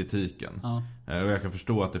förstår kritiken. Och jag kan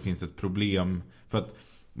förstå att det finns ett problem. För att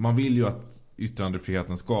man vill ju att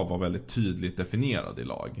yttrandefriheten ska vara väldigt tydligt definierad i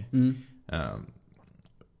lag.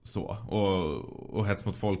 Så. Och hets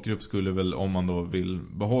mot folkgrupp skulle väl, om man då vill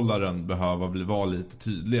behålla den, behöva vara lite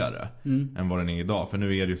tydligare än vad den är idag. För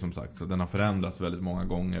nu är det ju som sagt så den har förändrats väldigt många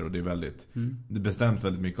gånger, och det är det bestäms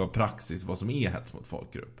väldigt mycket av praxis vad som är hets mot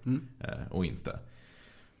folkgrupp och inte.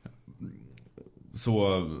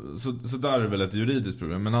 Så där är det väl ett juridiskt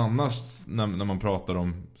problem. Men annars när man pratar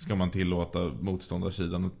om, ska man tillåta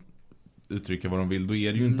motståndarsidan att uttrycka vad de vill, då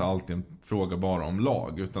är det ju inte alltid en fråga bara om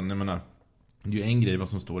lag, utan jag menar, det är ju en grej vad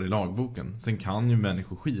som står i lagboken. Sen kan ju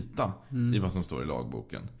människor skita i vad som står i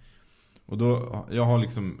lagboken. Och då, jag har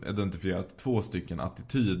liksom identifierat 2 stycken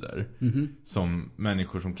attityder som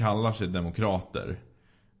människor som kallar sig demokrater,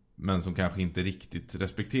 men som kanske inte riktigt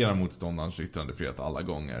respekterar motståndarens yttrandefrihet alla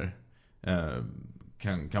gånger,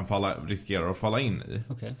 riskerar att falla in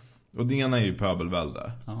i. Okay. Och det ena är ju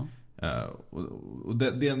pöbelvälde. Och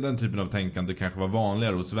den typen av tänkande kanske var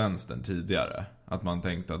vanligare hos vänstern tidigare. Att man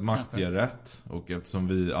tänkte att makt ger rätt, och eftersom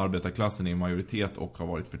vi arbetarklassen är i majoritet och har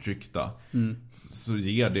varit förtryckta, så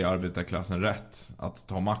ger det arbetarklassen rätt att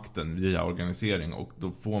ta makten via organisering, och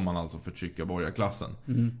då får man alltså förtrycka borgarklassen.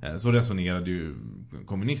 Så resonerade ju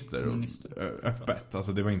kommunister öppet.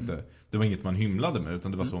 Alltså det var inget man hymlade med,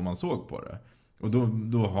 utan det var så man såg på det. Och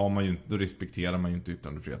då respekterar man ju inte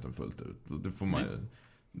yttrandefriheten fullt ut. Och det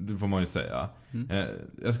får man ju säga.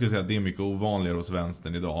 Jag skulle säga att det är mycket ovanligare hos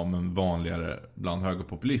vänstern idag, men vanligare bland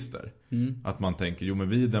högerpopulister. Att man tänker, men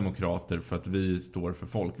vi är demokrater för att vi står för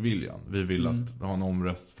folkviljan. Vi vill ha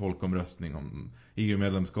en folkomröstning om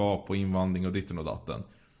EU-medlemskap och invandring och ditten och datten.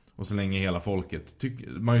 Och så länge hela folket,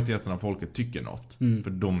 majoriteten av folket tycker något, för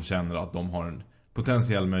de känner att de har en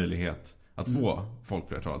potentiell möjlighet att få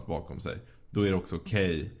folkflertalet bakom sig, då är det också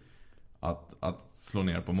okej att slå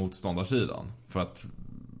ner på motståndarsidan, för att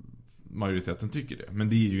majoriteten tycker det. Men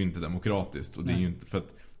det är ju inte demokratiskt, och det är ju inte, för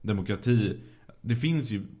att demokrati, det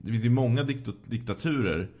finns ju många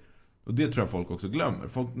diktaturer, och det tror jag folk också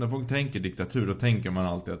glömmer. När folk tänker diktatur, då tänker man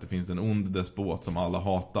alltid att det finns en ond despot som alla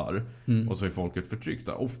hatar, och så är folket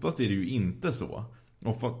förtryckta. Oftast är det ju inte så.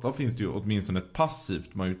 Och då finns det ju åtminstone ett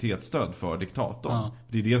passivt majoritetsstöd för diktatorn.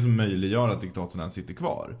 Det är det som möjliggör att diktatorn än sitter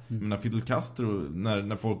kvar. Men när Fidel Castro,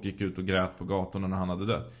 när folk gick ut och grät på gatorna när han hade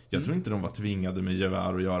dött, jag tror inte de var tvingade med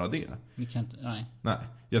gevär att göra det. Nej,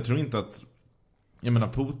 jag tror inte att, jag menar,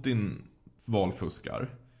 Putin valfuskar.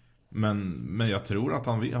 Men jag tror att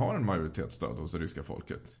han har en majoritetsstöd hos det ryska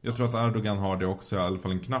folket. Jag tror att Erdogan har det också, i alla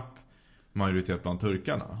fall en knapp majoritet bland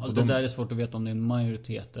turkarna. Alltså det där är svårt att veta om det är en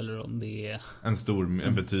majoritet eller om det är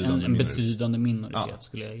en betydande minoritet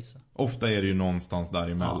skulle jag gissa. Ofta är det ju någonstans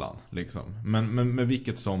däremellan liksom. Men med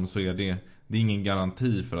vilket som så är det är ingen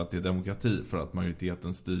garanti för att det är demokrati för att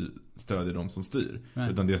majoriteten stödjer de som styr.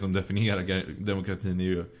 Nej. Utan det som definierar demokratin är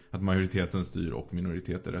ju att majoriteten styr och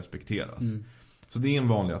minoriteter respekteras. Så det är en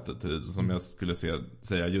vanlig attityd som jag skulle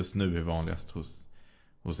säga just nu är vanligast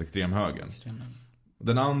hos extremhögern.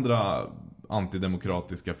 Den andra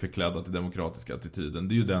antidemokratiska förklädda till demokratiska attityden,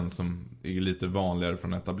 det är ju den som är lite vanligare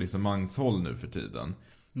från etablissemangshåll nu för tiden.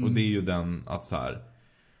 Och det är ju den att så här,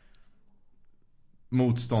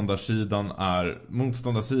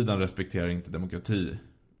 motståndarsidan respekterar inte demokrati.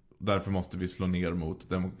 Därför måste vi slå ner mot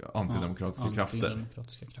antidemokratiska krafter.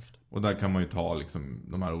 Och där kan man ju ta liksom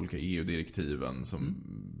de här olika EU-direktiven som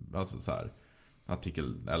alltså så här,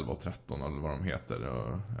 artikel 11 och 13 eller vad de heter.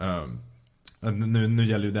 Och, nu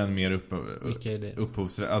gäller ju den mer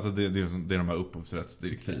upphovsrätt. Alltså det är de här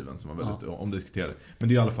upphovsrättsdirektiven som var väldigt omdiskuterade. Men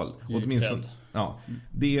det är i alla fall åtminstone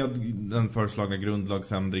det är den föreslagna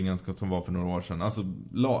grundlagsändringen som var för några år sedan. Alltså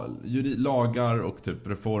lagar och typ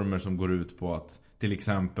reformer som går ut på att till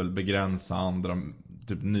exempel begränsa andra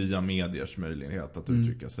typ nya mediers möjlighet att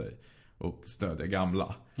uttrycka sig och stödja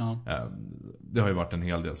gamla. Det har ju varit en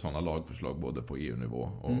hel del sådana lagförslag både på EU-nivå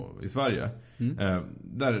och i Sverige.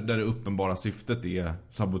 Där det uppenbara syftet är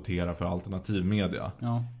sabotera för alternativmedia.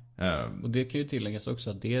 Och det kan ju tilläggas också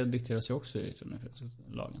att det dikteras ju också i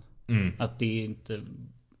yttrandefrihetslagen. Att det inte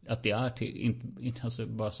alltså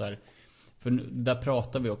bara så här, för där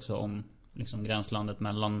pratar vi också om liksom gränslandet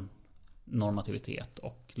mellan normativitet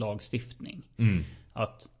och lagstiftning.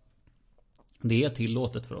 Att det är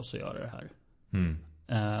tillåtet för oss att göra det här.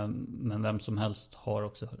 Men vem som helst har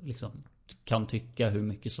också liksom, kan tycka hur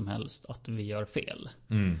mycket som helst att vi gör fel.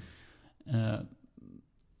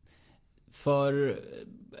 För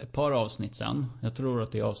ett par avsnitt sen, jag tror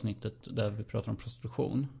att det är avsnittet där vi pratar om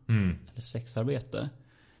prostitution eller sexarbete,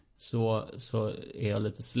 så är jag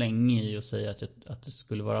lite slängig i att säga att det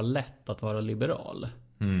skulle vara lätt att vara liberal.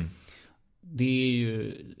 Det är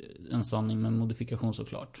ju en sanning med modifikation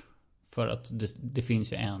såklart. För att det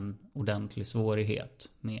finns ju en ordentlig svårighet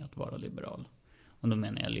med att vara liberal. Och då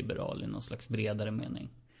menar jag liberal i någon slags bredare mening.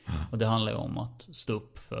 Och det handlar ju om att stå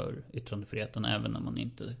upp för yttrandefriheten även när man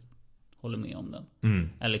inte håller med om den.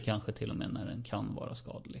 Eller kanske till och med när den kan vara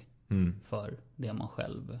skadlig för det man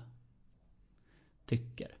själv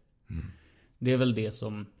tycker. Det är väl det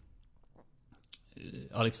som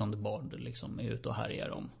Alexander Bard liksom är ute och härjar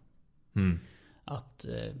om. Att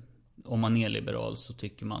om man är liberal så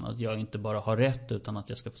tycker man att jag inte bara har rätt utan att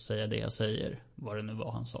jag ska få säga det jag säger. Vad det nu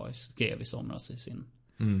var han skrev i somras i sin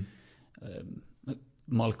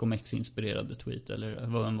Malcolm X inspirerade tweet. Eller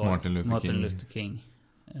vad den var? Martin Luther King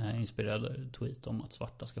inspirerade tweet om att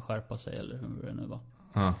svarta ska skärpa sig. Eller hur det nu var.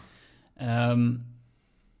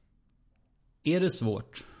 Är det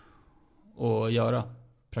svårt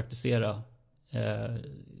att praktisera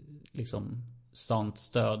liksom sant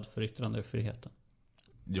stöd för yttrandefriheten?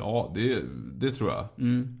 Ja, det tror jag.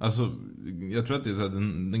 Alltså, jag tror att det är så att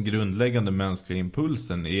den grundläggande mänskliga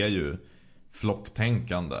impulsen är ju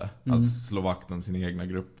flocktänkande. Att slå vakt om sin egna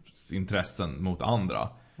grupps intressen mot andra.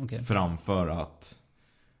 Framför att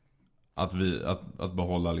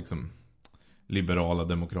behålla liksom liberala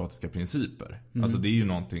demokratiska principer. Alltså det är ju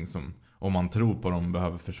någonting som, om man tror på dem,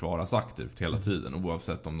 behöver försvaras aktivt hela tiden,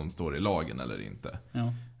 oavsett om de står i lagen eller inte.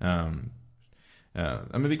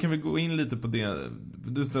 Men vi kan väl gå in lite på det.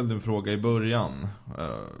 Du ställde en fråga i början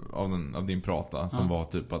av din prata som var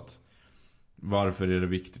typ att varför är det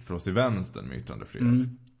viktigt för oss i vänstern med yttrandefrihet?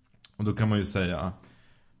 Och då kan man ju säga,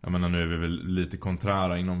 jag menar, nu är vi väl lite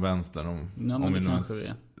konträra inom vänstern om vi nu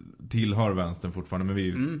tillhör vänstern fortfarande, men vi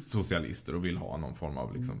är ju socialister och vill ha någon form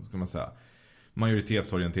av liksom, ska man säga,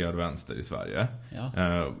 majoritetsorienterad vänster i Sverige.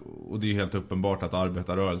 Och det är helt uppenbart att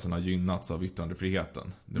arbetarrörelsen har gynnats av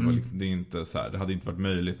yttrandefriheten. Det är inte så här, det hade inte varit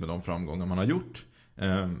möjligt med de framgångar man har gjort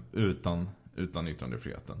utan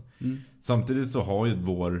yttrandefriheten. Samtidigt så har ju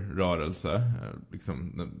vår rörelse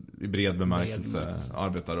liksom, i bred bemärkelse,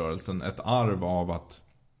 arbetarrörelsen, ett arv av att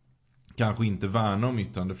kanske inte värna om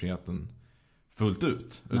yttrandefriheten fullt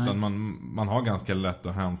ut. Utan man har ganska lätt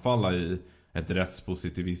att hänfalla i ett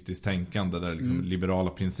rättspositivistiskt tänkande där liksom liberala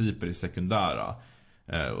principer är sekundära.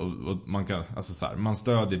 Och man kan, alltså så här, man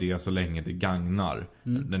stödjer det så länge det gagnar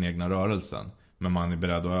den egna rörelsen. Men man är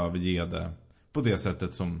beredd att överge det på det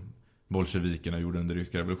sättet som bolsjevikerna gjorde under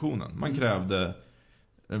ryska revolutionen. Man krävde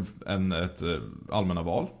ett allmänna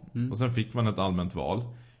val. Och sen fick man ett allmänt val.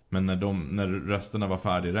 Men när rösterna var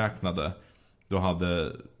färdigräknade, då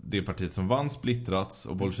hade det partiet som vann splittrats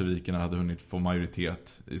och bolsjevikerna hade hunnit få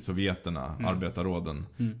majoritet i sovjeterna, arbetarråden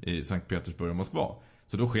i Sankt Petersburg och Moskva.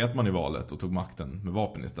 Så då sket man i valet och tog makten med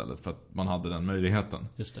vapen istället för att man hade den möjligheten.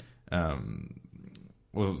 Just det.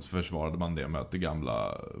 Och så försvarade man det med att det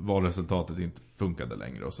gamla valresultatet inte funkade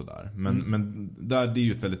längre och sådär. Men där, det är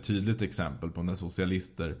ju ett väldigt tydligt exempel på när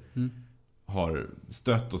socialister har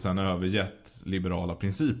stött och sen övergett liberala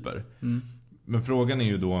principer. Men frågan är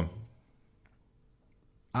ju då,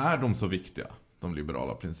 är de så viktiga, de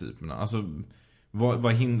liberala principerna? Alltså,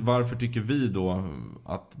 varför tycker vi då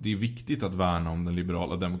att det är viktigt att värna om den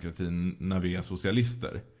liberala demokratin när vi är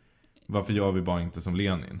socialister? Varför gör vi bara inte som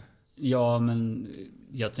Lenin? Ja, men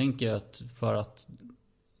jag tänker att för att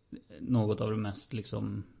något av det mest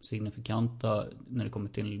liksom signifikanta när det kommer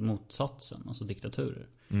till motsatsen, alltså diktaturer,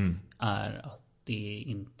 är att det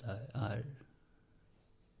inte är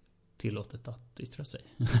tillåtet att yttra sig.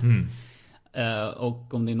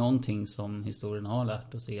 Och om det är någonting som historien har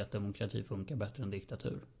lärt oss är att demokrati funkar bättre än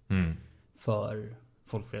diktatur. För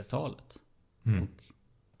folkflertalet. Och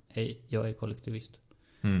hej, jag är kollektivist.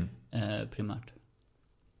 Primärt.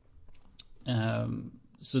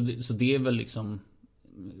 Så det är väl liksom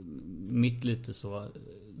mitt lite så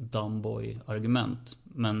dumbboy-argument.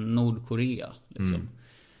 Men Nordkorea liksom.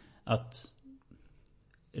 Att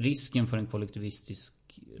risken för en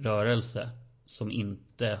kollektivistisk rörelse som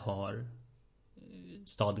inte har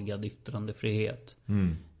stadgad yttrandefrihet,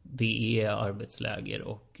 det är arbetsläger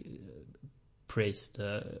och praise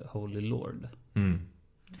the holy lord.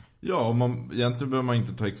 Ja, och egentligen behöver man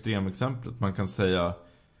inte ta extremexemplet.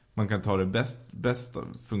 Man kan ta det bästa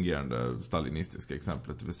fungerande stalinistiska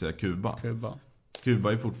exemplet, det vill säga Kuba.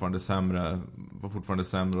 Kuba är fortfarande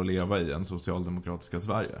sämre att leva i än socialdemokratiska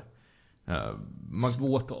Sverige.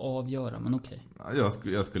 Svårt att avgöra, men okej.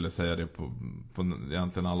 Jag skulle säga det på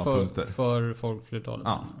egentligen alla punkter. För folkflertalet.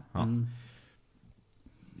 Ja.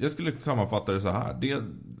 Jag skulle sammanfatta det så här.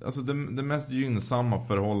 Det mest gynnsamma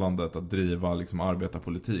förhållandet att driva liksom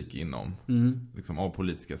arbetarpolitik inom liksom, av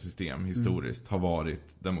politiska system historiskt har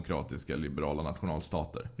varit demokratiska liberala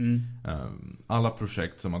nationalstater. Alla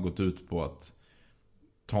projekt som har gått ut på att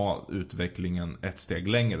ta utvecklingen ett steg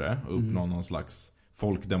längre och uppnå någon slags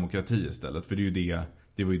folkdemokrati istället. För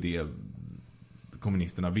det var ju det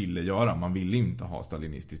kommunisterna ville göra. Man ville inte ha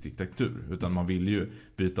stalinistisk diktatur, utan man ville ju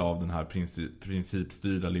byta av den här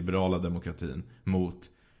principstyrda liberala demokratin mot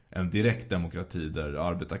en direkt demokrati där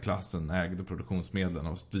arbetarklassen ägde produktionsmedlen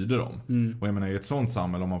och styrde dem. Och jag menar, i ett sånt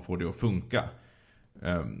samhälle, om man får det att funka,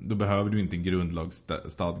 då behöver du inte en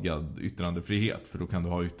grundlagsstadgad yttrandefrihet, för då kan du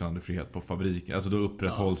ha yttrandefrihet på fabriken. Alltså då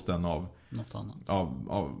upprätthålls den av något annat.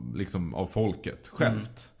 Av folket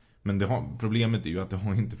självt. Men problemet är ju att det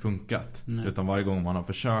har inte funkat. Utan varje gång man har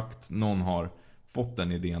försökt, någon har fått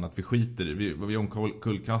den idén att vi skiter i, vi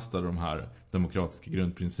omkullkastar de här demokratiska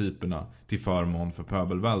grundprinciperna till förmån för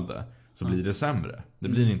pöbelvälde, så blir det sämre. Det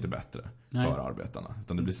blir inte bättre för arbetarna,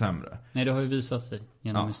 utan det blir sämre. Nej, det har ju visat sig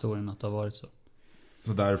genom historien att det har varit så.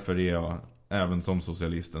 Så därför är jag även som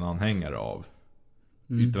socialist en anhängare av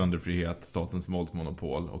yttrandefrihet, statens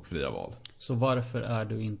våldsmonopol och fria val. Så varför är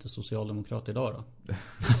du inte socialdemokrat idag då?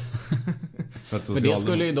 För det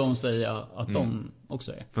skulle ju de säga att de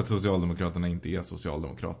också är. För att socialdemokraterna inte är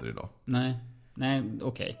socialdemokrater idag. Nej,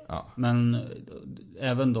 okej. Ja. Men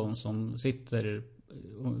även de som sitter,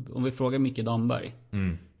 om vi frågar Micke Damberg,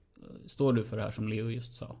 står du för det här som Leo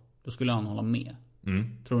just sa? Då skulle han hålla med.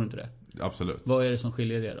 Tror du inte det? Absolut. Vad är det som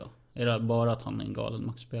skiljer det då? Är det bara att han är en galen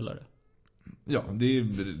maktspelare? Ja, det är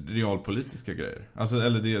realpolitiska grejer. Alltså,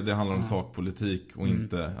 eller det handlar om sakpolitik och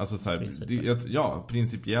inte, alltså så här,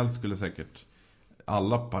 principiellt skulle säkert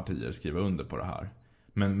alla partier skriva under på det här.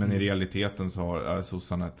 Men i realiteten så är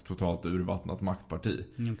sossarna ett totalt urvattnat maktparti.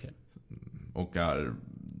 Och är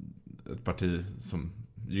ett parti som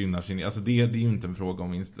gynnar sin, alltså det är ju inte en fråga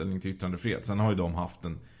om inställning till yttrandefrihet. Sen har ju de haft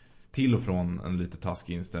till och från en lite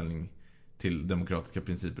taskig inställning till demokratiska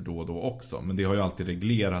principer då och då också. Men det har ju alltid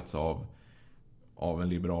reglerats av en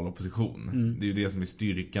liberal opposition. Det är ju det som är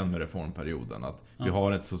styrkan med reformperioden. Att vi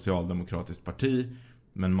har ett socialdemokratiskt parti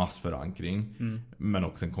med en massförankring, men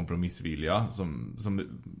också en kompromissvilja som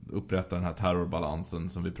upprättar den här terrorbalansen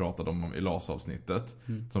som vi pratade om i LAS-avsnittet.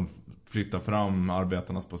 Som flyttar fram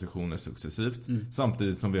arbetarnas positioner successivt.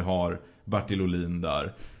 Samtidigt som vi har Bertil Ohlin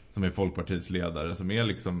där, som är Folkpartiets ledare, som är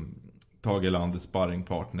liksom Tage Erlanders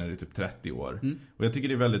sparringpartner i typ 30 år. Och jag tycker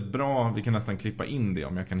det är väldigt bra, vi kan nästan klippa in det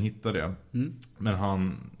om jag kan hitta det. Men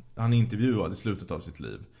han intervjuade i slutet av sitt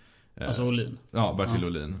liv. Alltså Ohlin? Ja, Bertil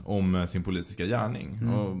Ohlin, om sin politiska gärning.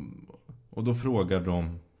 Och då frågar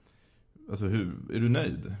de, alltså är du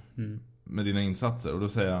nöjd med dina insatser? Och då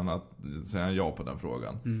säger han ja på den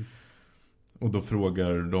frågan. Och då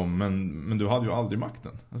frågar de, men du hade ju aldrig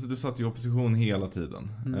makten. Alltså du satt i opposition hela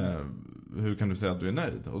tiden. Hur kan du säga att du är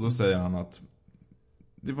nöjd? Och då säger han att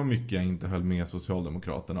det var mycket jag inte höll med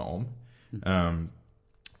Socialdemokraterna om.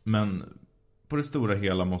 Men på det stora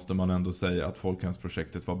hela måste man ändå säga att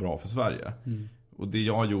folkhemsprojektet var bra för Sverige. Och det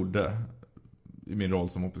jag gjorde i min roll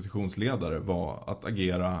som oppositionsledare var att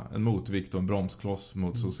agera en motvikt och en bromskloss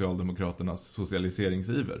mot Socialdemokraternas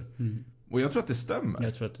socialiseringsiver. Och jag tror att det stämmer.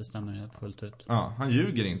 Jag tror att det stämmer fullt ut. Ja, han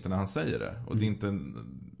ljuger inte när han säger det. Och det är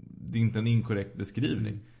inte en inkorrekt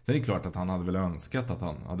beskrivning. Sen är det klart att han hade väl önskat att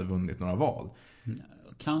han hade vunnit några val.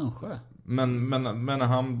 Kanske. Men när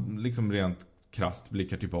han liksom rent krasst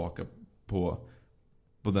blickar tillbaka på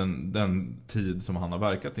den tid som han har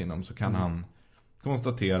verkat inom, så kan han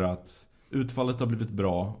konstatera att utfallet har blivit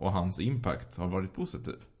bra och hans impact har varit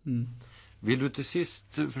positiv. Vill du till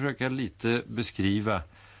sist försöka lite beskriva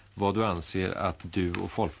vad du anser att du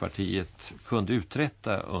och Folkpartiet kunde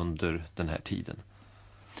uträtta under den här tiden?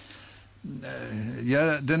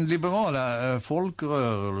 Ja, den liberala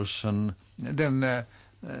folkrörelsen, den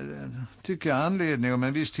tycker jag anledning om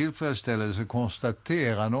en viss tillfredsställelse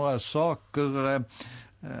konstatera några saker.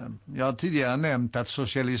 Jag har tidigare nämnt att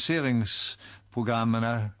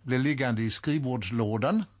socialiseringsprogrammen blev liggande i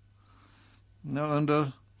skrivbordslådan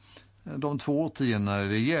under de 2 årtiondena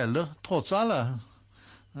det gäller, trots alla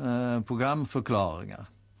programförklaringar.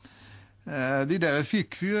 Vidare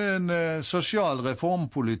fick vi ju en social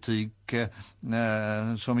reformpolitik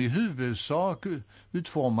som i huvudsak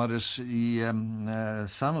utformades i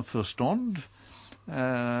samförstånd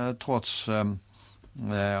trots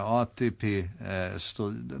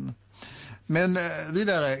ATP-striden. Men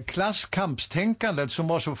vidare, klasskampstänkandet som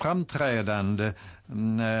var så framträdande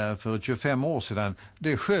för 25 år sedan,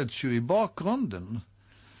 det sköts ju i bakgrunden.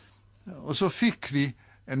 Och så fick vi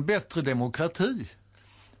en bättre demokrati.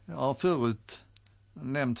 Ja, förut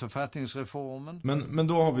nämnt författningsreformen. Men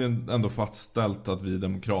då har vi ändå fastställt att vi är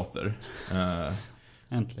demokrater.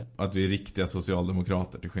 Äntligen. Att vi är riktiga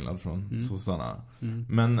socialdemokrater till skillnad från sossarna.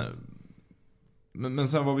 Men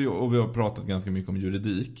sen var vi har pratat ganska mycket om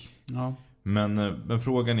juridik. Ja. Men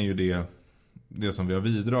frågan är ju det som vi har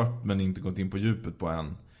vidrört men inte gått in på djupet på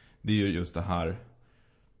än. Det är ju just det här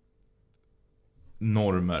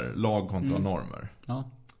normer, lag kontra normer.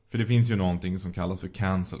 Ja. För det finns ju någonting som kallas för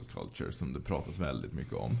cancel culture som det pratas väldigt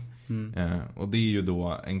mycket om. Och det är ju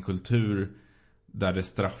då en kultur där det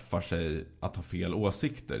straffar sig att ha fel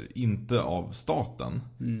åsikter. Inte av staten,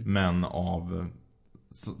 men av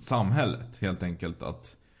samhället. Helt enkelt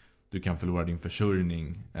att du kan förlora din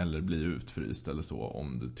försörjning eller bli utfryst eller så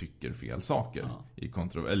om du tycker fel saker i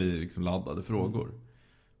liksom laddade frågor.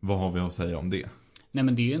 Vad har vi att säga om det? Nej,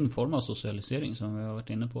 men det är ju en form av socialisering som vi har varit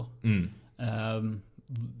inne på.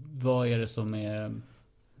 Vad är det som är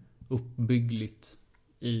uppbyggligt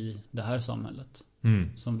i det här samhället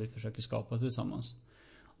som vi försöker skapa tillsammans?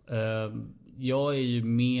 Jag är ju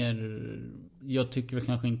jag tycker väl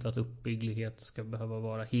kanske inte att uppbygglighet ska behöva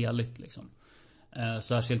vara heligt liksom.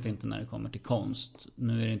 Särskilt inte när det kommer till konst.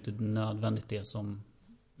 Nu är det inte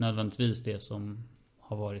nödvändigtvis det som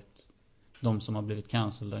har varit de som har blivit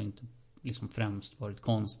cancelled har inte liksom främst varit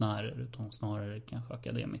konstnärer utan snarare kanske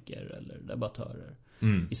akademiker eller debattörer.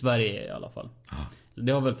 I Sverige i alla fall.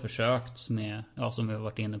 Det har väl försökt med, som vi har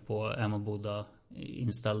varit inne på, Emma Boda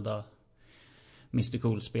inställda Mr.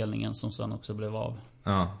 Cool-spelningen som sen också blev av.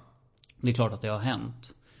 Det är klart att det har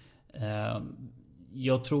hänt.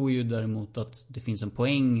 Jag tror ju däremot att det finns en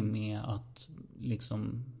poäng med att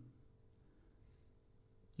liksom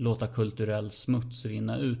låta kulturell smuts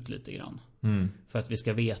rinna ut lite grann. För att vi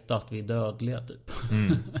ska veta att vi är dödliga typ.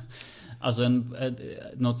 Alltså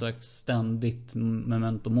något slags ständigt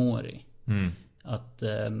memento mori. Att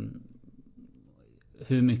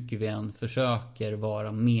hur mycket vi än försöker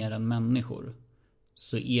vara mer än människor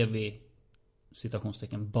så är vi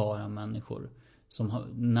citationstecken bara människor som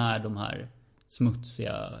när de här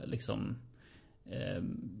smutsiga liksom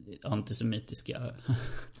antisemitiska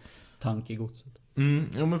tankegodset.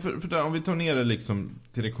 Ja, men för där, om vi tar ner det liksom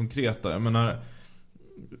till det konkreta.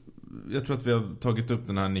 Jag tror att vi har tagit upp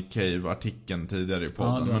den här Nick Cave-artikeln tidigare i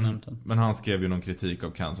podden. Men han skrev ju någon kritik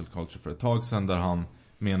av cancel culture för ett tag sedan där han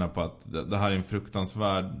menar på att det här är en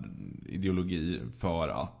fruktansvärd ideologi för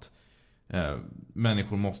att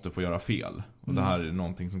människor måste få göra fel. Och det här är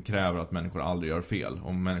någonting som kräver att människor aldrig gör fel.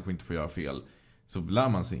 Om människor inte får göra fel så lär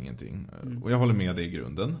man sig ingenting. Och jag håller med det i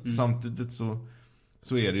grunden. Samtidigt så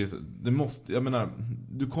så är det ju, jag menar,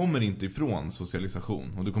 du kommer inte ifrån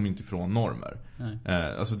socialisation och du kommer inte ifrån normer.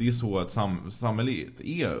 Alltså det är så att samhället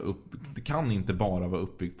det kan inte bara vara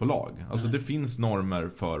uppbyggt på lag. Alltså det finns normer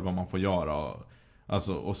för vad man får göra,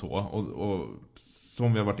 alltså, och så. Och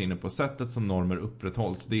som vi har varit inne på, sättet som normer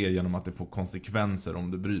upprätthålls, det är genom att det får konsekvenser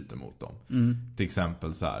om du bryter mot dem. Till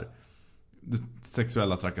exempel så här,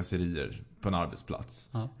 sexuella trakasserier på en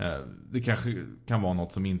arbetsplats. Det kanske kan vara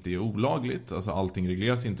något som inte är olagligt. Alltså allting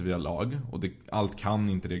regleras inte via lag. Och allt kan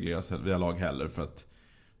inte regleras via lag heller, för att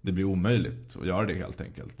det blir omöjligt att göra det helt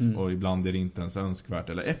enkelt. Och ibland är det inte ens önskvärt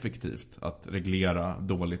eller effektivt att reglera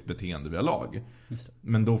dåligt beteende via lag.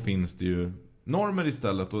 Men då finns det ju normer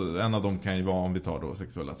istället, och en av dem kan ju vara, om vi tar då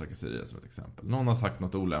sexuella trakasserier som ett exempel. Någon har sagt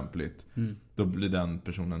något olämpligt, då blir den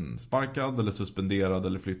personen sparkad eller suspenderad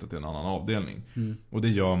eller flyttad till en annan avdelning. Och det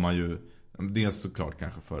gör man ju dels såklart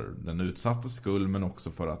kanske för den utsattes skull, men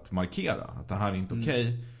också för att markera att det här är inte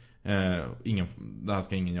okej. Det här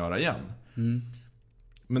ska ingen göra igen.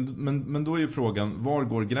 Men då är ju frågan, var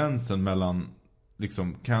går gränsen mellan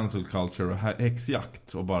liksom cancel culture och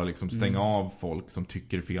häxjakt och bara liksom stänga av folk som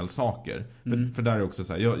tycker fel saker. För där är också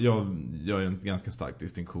så här, jag gör en ganska stark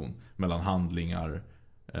distinktion mellan handlingar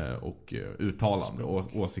och uttalande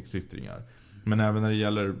och åsiktsyttringar. Men även när det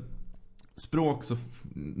gäller språk så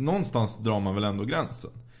någonstans drar man väl ändå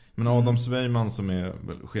gränsen. Men Adam Sveiman, som är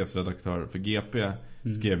chefsredaktör för GP,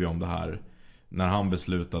 skrev ju om det här när han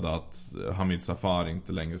beslutade att Hamid Safar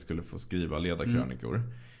inte längre skulle få skriva ledarkrönikor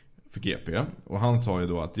för GP. Och han sa ju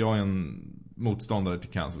då att jag är en motståndare till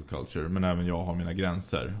cancel culture, men även jag har mina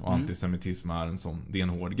gränser. Och antisemitism är det är en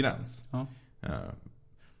hård gräns.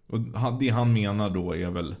 Och det han menar då är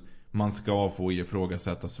väl, man ska få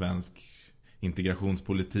ifrågasätta svensk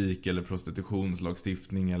integrationspolitik eller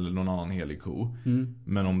prostitutionslagstiftning eller någon annan helig ko.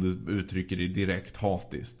 Men om du uttrycker det direkt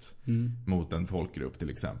hatiskt mot en folkgrupp till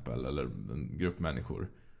exempel, eller en grupp människor,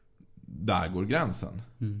 där går gränsen.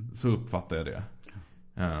 Så uppfattar jag det.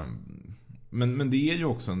 Men det är ju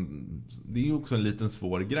också en liten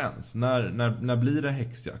svår gräns. När blir det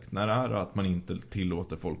häxjakt? När är det att man inte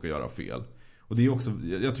tillåter folk att göra fel? Och det är också,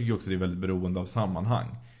 jag tycker också det är väldigt beroende av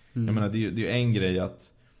sammanhang. Jag menar, det är ju en grej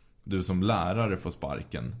att du som lärare får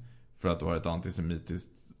sparken för att du har ett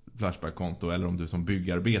antisemitiskt Flashback-konto, eller om du som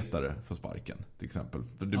byggarbetare får sparken till exempel.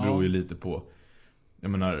 För det beror ju lite på,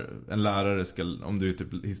 jag menar, en lärare ska, om du är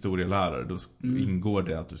typ historielärare, då ingår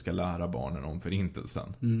det att du ska lära barnen om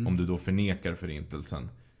förintelsen. Om du då förnekar förintelsen,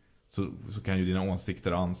 så kan ju dina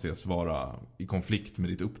åsikter anses vara i konflikt med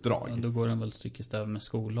ditt uppdrag. Ja, då går den väl stick i stäv med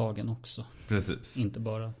skollagen också. Precis. Inte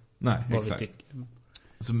bara vad exakt. Vi tycker.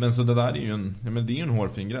 Men så det där är ju det är ju en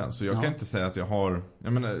hårfin gräns. Så jag kan inte säga att jag har,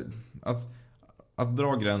 jag menar, att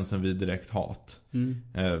dra gränsen vid direkt hat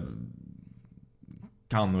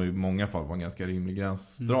kan nog i många fall vara en ganska rimlig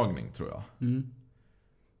gränsdragning, tror jag.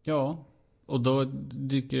 Ja, och då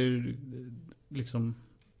dyker liksom,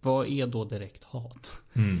 vad är då direkt hat?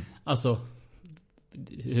 Alltså,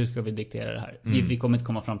 hur ska vi diktera det här? Vi kommer inte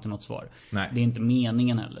komma fram till något svar. Nej. Det är inte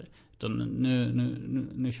meningen heller. Utan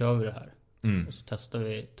nu kör vi det här. Och så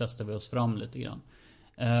testar vi oss fram lite grann.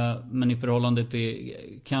 Men i förhållande till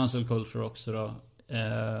cancel culture också då,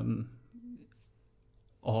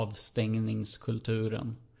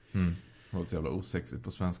 avstängningskulturen. Det var så jävla osexigt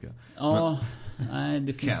på svenska. Ja, nej,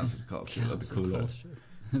 det finns cancel culture, lite coolare.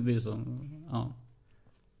 Det är som, ja.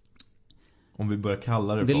 Om vi börjar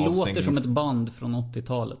kalla det för det låter som ett band från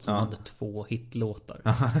 80-talet som hade 2 hitlåtar.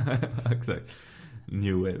 Exakt.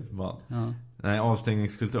 New wave band. Nej,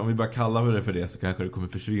 avstängningskultur. Om vi bara kallar det för det, så kanske det kommer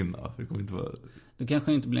försvinna. Det kommer inte vara... Det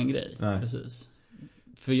kanske inte blir en grej. Nej. Precis.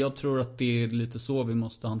 För jag tror att det är lite så vi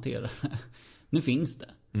måste hantera. Nu finns det.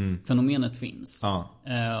 Fenomenet finns.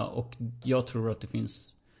 Och jag tror att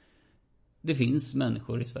det finns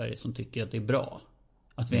människor i Sverige som tycker att det är bra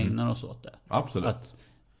att vi ägnar oss åt det. Absolut. Att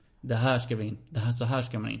så här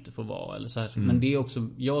ska man inte få vara, eller så här. Men det är också,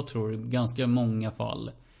 jag tror i ganska många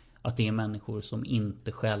fall att det är människor som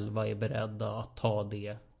inte själva är beredda att ta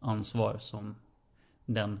det ansvar som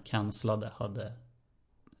den kanslade hade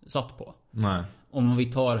satt på. Nej. Om vi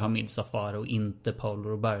tar Hamid Safar och inte Paolo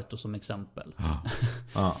Roberto som exempel.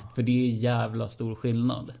 För det är jävla stor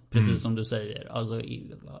skillnad. Precis som du säger. Alltså,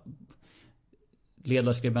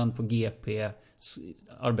 ledarskribent på GP,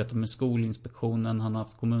 arbetar med Skolinspektionen, han har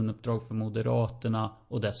haft kommunuppdrag för Moderaterna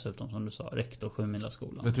och dessutom, som du sa, rektor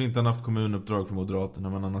 7-milaskolan. Jag tror inte han har haft kommunuppdrag för Moderaterna,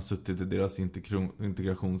 men han har suttit i deras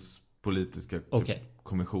integrationspolitiska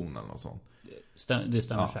kommission eller något sånt. Det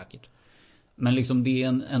stämmer säkert. Men liksom det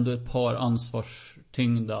är ändå ett par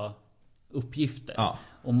ansvarstyngda uppgifter.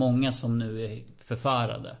 Och många som nu är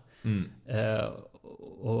förfärade.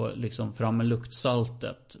 och liksom fram med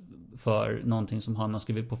luktsaltet för någonting som han har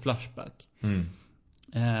skrivit på Flashback.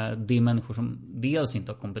 Det är människor som dels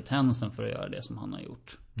inte har kompetensen för att göra det som han har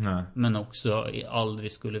gjort. Nej. Men också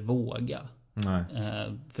aldrig skulle våga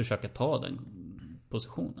försöka ta den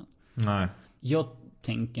positionen. Nej. Jag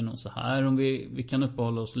tänker nog så här, om vi kan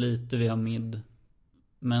uppehålla oss lite vid Hamid.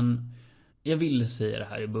 Men jag ville säga det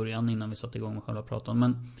här i början innan vi satte igång med själva pratan.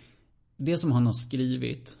 Men det som han har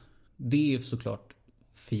skrivit, det är såklart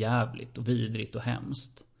förjävligt och vidrigt och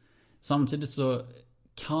hemskt. Samtidigt så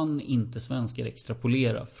kan inte svenskar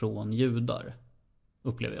extrapolera från judar,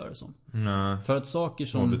 upplever jag det som. Nej. För att saker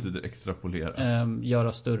som... Vad betyder extrapolera?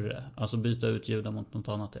 Göra större. Alltså byta ut judar mot något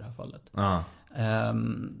annat i det här fallet.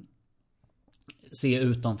 Se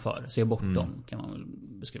utanför, se bortom kan man väl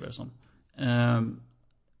beskriva det som.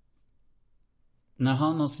 När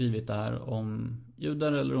han har skrivit det här om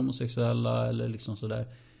judar eller homosexuella eller liksom sådär,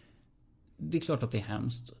 det är klart att det är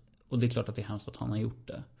hemskt. Och det är klart att det är hemskt att han har gjort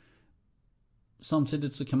det.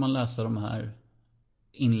 Samtidigt så kan man läsa de här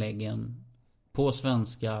inläggen på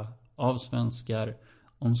svenska, av svenskar,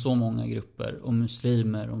 om så många grupper, om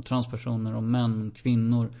muslimer, om transpersoner, om män, om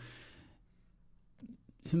kvinnor.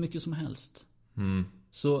 Hur mycket som helst.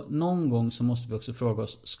 Så någon gång så måste vi också fråga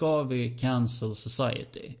oss, ska vi cancel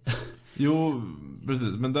society? Jo,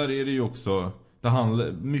 precis. Men där är det ju också...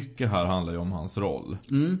 mycket här handlar ju om hans roll.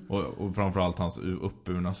 Och framförallt hans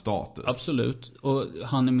uppburna status. Absolut. Och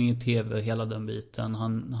han är med i tv, hela den biten.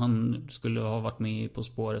 Han skulle ha varit med På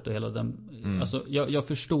spåret och hela den... Alltså, jag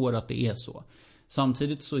förstår att det är så.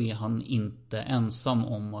 Samtidigt så är han inte ensam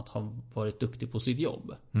om att ha varit duktig på sitt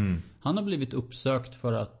jobb. Han har blivit uppsökt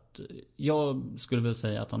för att... Jag skulle väl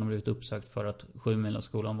säga att han har blivit uppsökt för att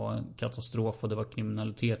 7-milaskolan var en katastrof och det var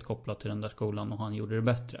kriminalitet kopplat till den där skolan och han gjorde det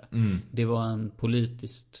bättre. Det var en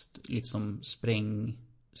politiskt liksom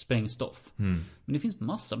sprängstoff. Men det finns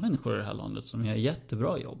massa människor i det här landet som gör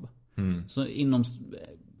jättebra jobb. Så inom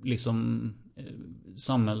liksom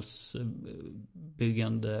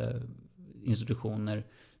samhällsbyggande institutioner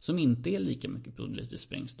som inte är lika mycket politiskt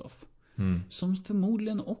sprängstoff. Som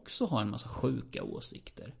förmodligen också har en massa sjuka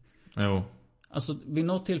åsikter. Jo. Alltså vid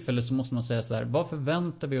något tillfälle så måste man säga så här: vad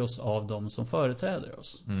förväntar vi oss av dem som företräder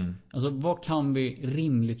oss? Alltså vad kan vi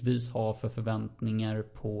rimligtvis ha för förväntningar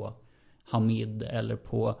på Hamid eller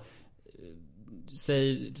på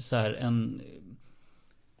säg så här, en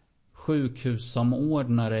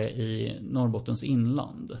sjukhussamordnare i Norrbottens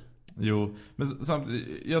inland? Jo, men samtidigt,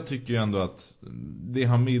 jag tycker ju ändå att det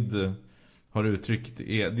Hamid har uttryckt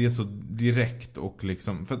det är så direkt och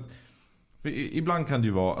liksom för ibland kan det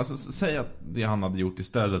ju vara, alltså säg att det han hade gjort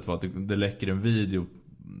istället var att det läcker en video.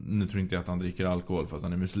 Nu tror inte jag att han dricker alkohol för att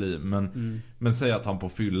han är muslim, men säg att han på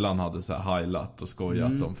fyllan hade så här highlight och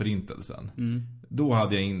skojat om förintelsen. Då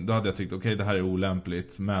hade jag tyckt okej, det här är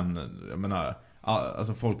olämpligt, men jag menar,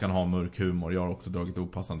 alltså folk kan ha mörk humor. Jag har också dragit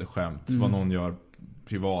opassande skämt. Vad någon gör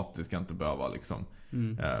privat, det ska inte behöva liksom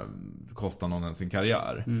kosta någon sin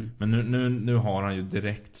karriär. Men nu har han ju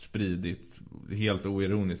direkt spridit, helt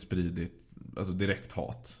oironiskt spridit, alltså direkt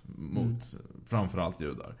hat mot framförallt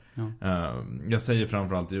judar. Jag säger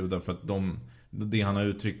framförallt judar för att det han har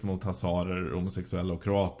uttryckt mot hazarer, homosexuella och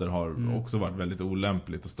kroater har också varit väldigt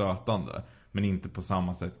olämpligt och stötande. Men inte på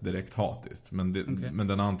samma sätt direkt hatiskt. Men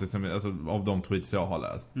den alltså, av de tweets jag har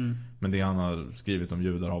läst. Men det han har skrivit om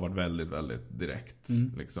judar har varit väldigt, väldigt direkt.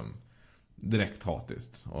 Liksom, direkt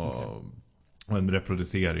hatiskt. Och en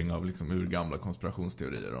reproducering av liksom urgamla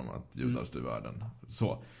konspirationsteorier om att judar styr världen.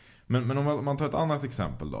 Så. Men om man tar ett annat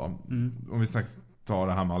exempel då. Om vi strax tar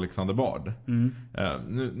det här med Alexander Bard.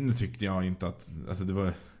 Nu tyckte jag inte att... Alltså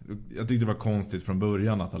jag tyckte det var konstigt från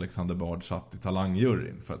början att Alexander Bard satt i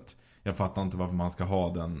talangjuryn. För att jag fattar inte varför man ska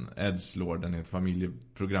ha den edgelorden i ett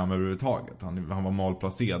familjeprogram överhuvudtaget. Han var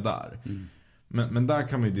malplacerad där. Men där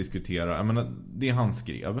kan man ju diskutera. Jag menar, det han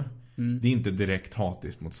skrev, det är inte direkt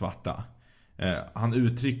hatiskt mot svarta. Han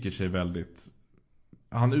uttrycker sig väldigt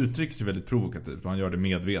provokativt och han gör det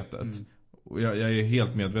medvetet. Och jag är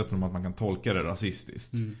helt medveten om att man kan tolka det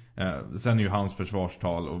rasistiskt. Sen är ju hans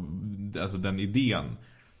försvarstal och alltså den idén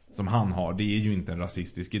som han har, det är ju inte en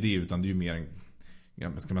rasistisk idé utan det är ju mer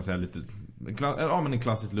ska man säga en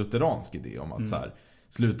klassisk lutheransk idé om att så här,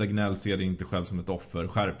 sluta gnäll, se dig inte själv som ett offer,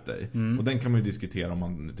 skärp dig. Och den kan man ju diskutera om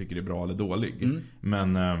man tycker det är bra eller dålig.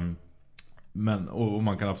 Men och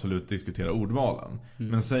man kan absolut diskutera ordvalen.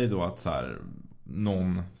 Men säg då att så här,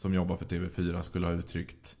 någon som jobbar för TV4 skulle ha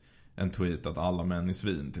uttryckt en tweet att alla män är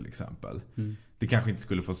svin till exempel. Det kanske inte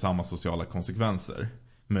skulle få samma sociala konsekvenser,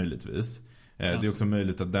 möjligtvis. Det är också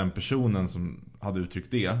möjligt att den personen som hade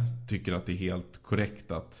uttryckt det tycker att det är helt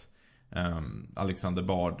korrekt att Alexander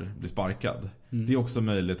Bard blir sparkad. Det är också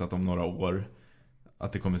möjligt att om några år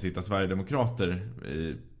att det kommer sitta Sverigedemokrater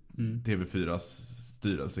i TV4s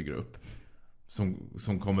styrelsegrupp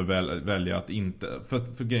som kommer välja att inte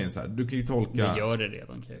för grejen så här, du kan ju tolka. Vi gör det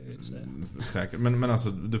redan, kan jag ju säga. Säkert, men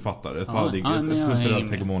alltså du fattar, ett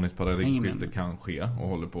kulturellt hegemoniskt paradigmskifte kan ske och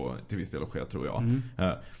håller på till viss del att ske, tror jag.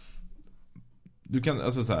 Du kan,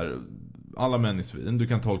 alltså så här, alla män är svin, du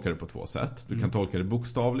kan tolka det på två sätt. Du kan tolka det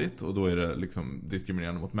bokstavligt och då är det liksom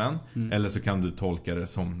diskriminerande mot män. Eller så kan du tolka det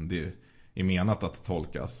som det är menat att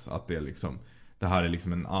tolkas, att det är liksom, det här är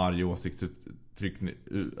liksom en arg åsiktsuttryck,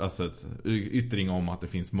 alltså ett yttring om att det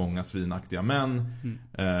finns många svinaktiga män.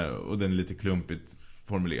 Och den är lite klumpigt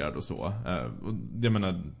formulerad och så. Och jag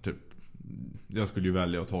menar typ, jag skulle ju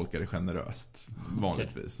välja att tolka det generöst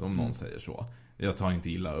vanligtvis, om någon säger så. Jag tar inte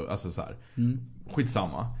illa, alltså så här.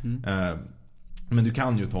 Skitsamma. Men du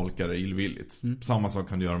kan ju tolka det illvilligt. Samma sak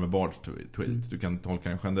kan du göra med Bards tweet. Du kan tolka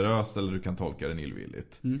den generöst eller du kan tolka den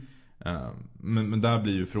illvilligt. Men där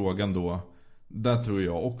blir ju frågan då, där tror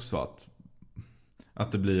jag också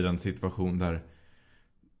att det blir en situation där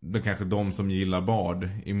kanske de som gillar Bard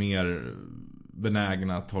är mer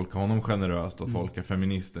benägna att tolka honom generöst och tolka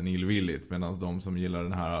feministen illvilligt, medan de som gillar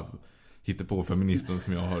den här hittepå-feministen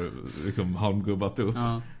som jag har liksom halmgubbat upp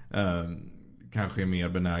kanske är mer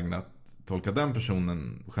benägna att tolka den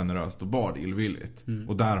personen generöst och Bard illvilligt.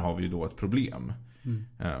 Och där har vi ju då ett problem.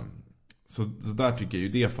 Så där tycker jag ju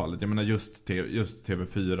det fallet. Jag menar just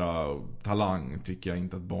TV4 och Talang tycker jag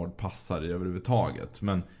inte att Bard passar i överhuvudtaget.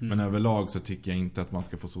 Men överlag så tycker jag inte att man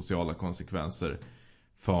ska få sociala konsekvenser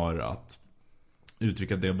för att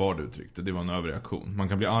uttrycka det Bard uttryckte. Det var en överreaktion. Man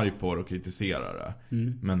kan bli arg på det och kritisera det.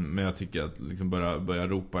 Men jag tycker att liksom börja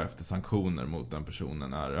ropa efter sanktioner mot den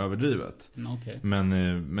personen är överdrivet.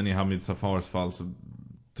 Men i Hamid Safars fall så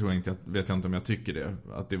vet jag inte om jag tycker det,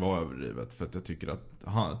 att det var överdrivet. För att jag tycker att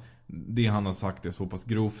det han har sagt är så pass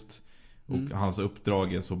grovt och hans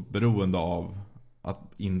uppdrag är så beroende av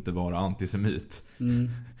att inte vara antisemit.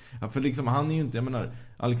 Ja, för liksom han är ju inte, jag menar,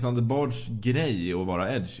 Alexander Bards grej att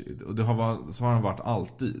vara edgy, och så har han varit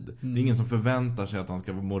alltid. Det är ingen som förväntar sig att han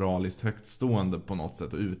ska vara moraliskt högtstående på något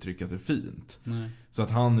sätt och uttrycka sig fint. Så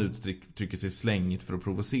att han uttrycker sig slängigt för att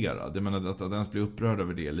provocera, jag menar, att ens bli upprörd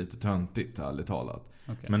över det är lite töntigt, ärligt talat.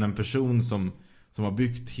 Men en person som har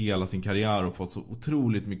byggt hela sin karriär och fått så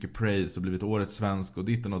otroligt mycket praise och blivit årets svensk och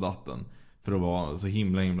ditten och datten för att vara så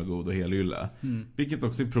himla god och helylle. Vilket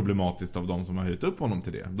också är problematiskt av de som har höjt upp honom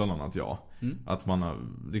till det, bland annat jag. Att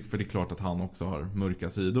för det är klart att han också har mörka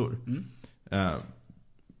sidor.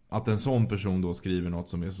 Att en sån person då skriver något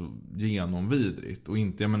som är så genomvidrigt och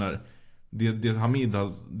inte, jag menar, det Hamid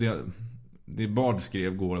det Bard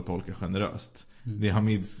skrev går att tolka generöst. Det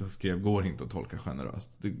Hamid skrev går inte att tolka generöst.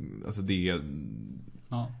 Det är...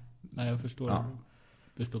 Ja, jag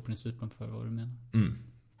förstår principen för vad du menar.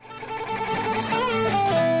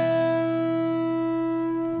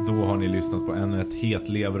 Då har ni lyssnat på ännu ett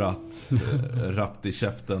hetlevrat rappt i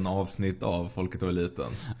käften avsnitt av Folket och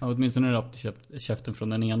Eliten. Ja, åtminstone rappt i käften från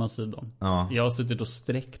den ena sidan. Jag har suttit och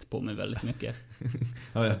sträckt på mig väldigt mycket.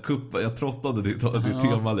 Jag trottade ditt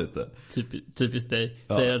tema lite. Typiskt dig.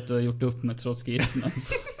 Säger att du har gjort upp med trotskismen.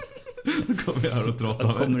 Så kommer jag här och trottar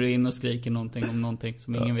mig. Kommer du in och skriker någonting om någonting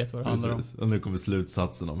som ingen vet vad det handlar om. Och nu kommer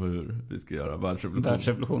slutsatsen om hur vi ska göra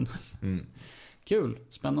världsrevolution. Kul,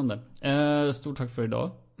 spännande. Stort tack för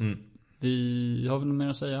idag. Vi har väl något mer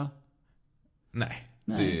att säga? Nej.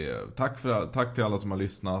 Tack till alla som har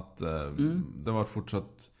lyssnat. Det har varit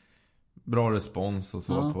fortsatt bra respons och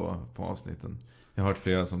så på avsnitten. Jag har hört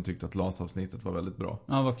flera som tyckte att LAS-avsnittet var väldigt bra.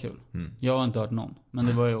 Ja, vad kul. Jag har inte hört någon. Men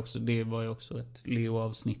det var ju också ett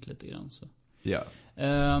Leo-avsnitt lite grann. Så. Ja.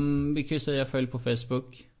 Vi kan ju säga följ på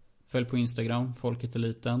Facebook. Följ på Instagram, Folket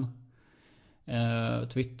Eliten.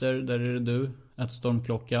 Twitter, där är det du.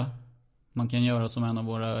 @stormklocka. Man kan göra som en av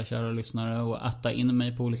våra kära lyssnare och atta in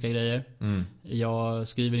mig på olika grejer. Jag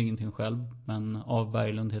skriver ingenting själv, men av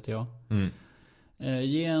Berglund heter jag.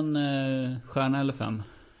 Ge en stjärna eller 5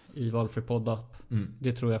 i valfri poddapp.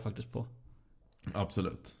 Det tror jag faktiskt på.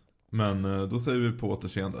 Absolut. Men då säger vi på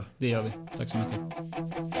återseende. Det gör vi. Tack så mycket.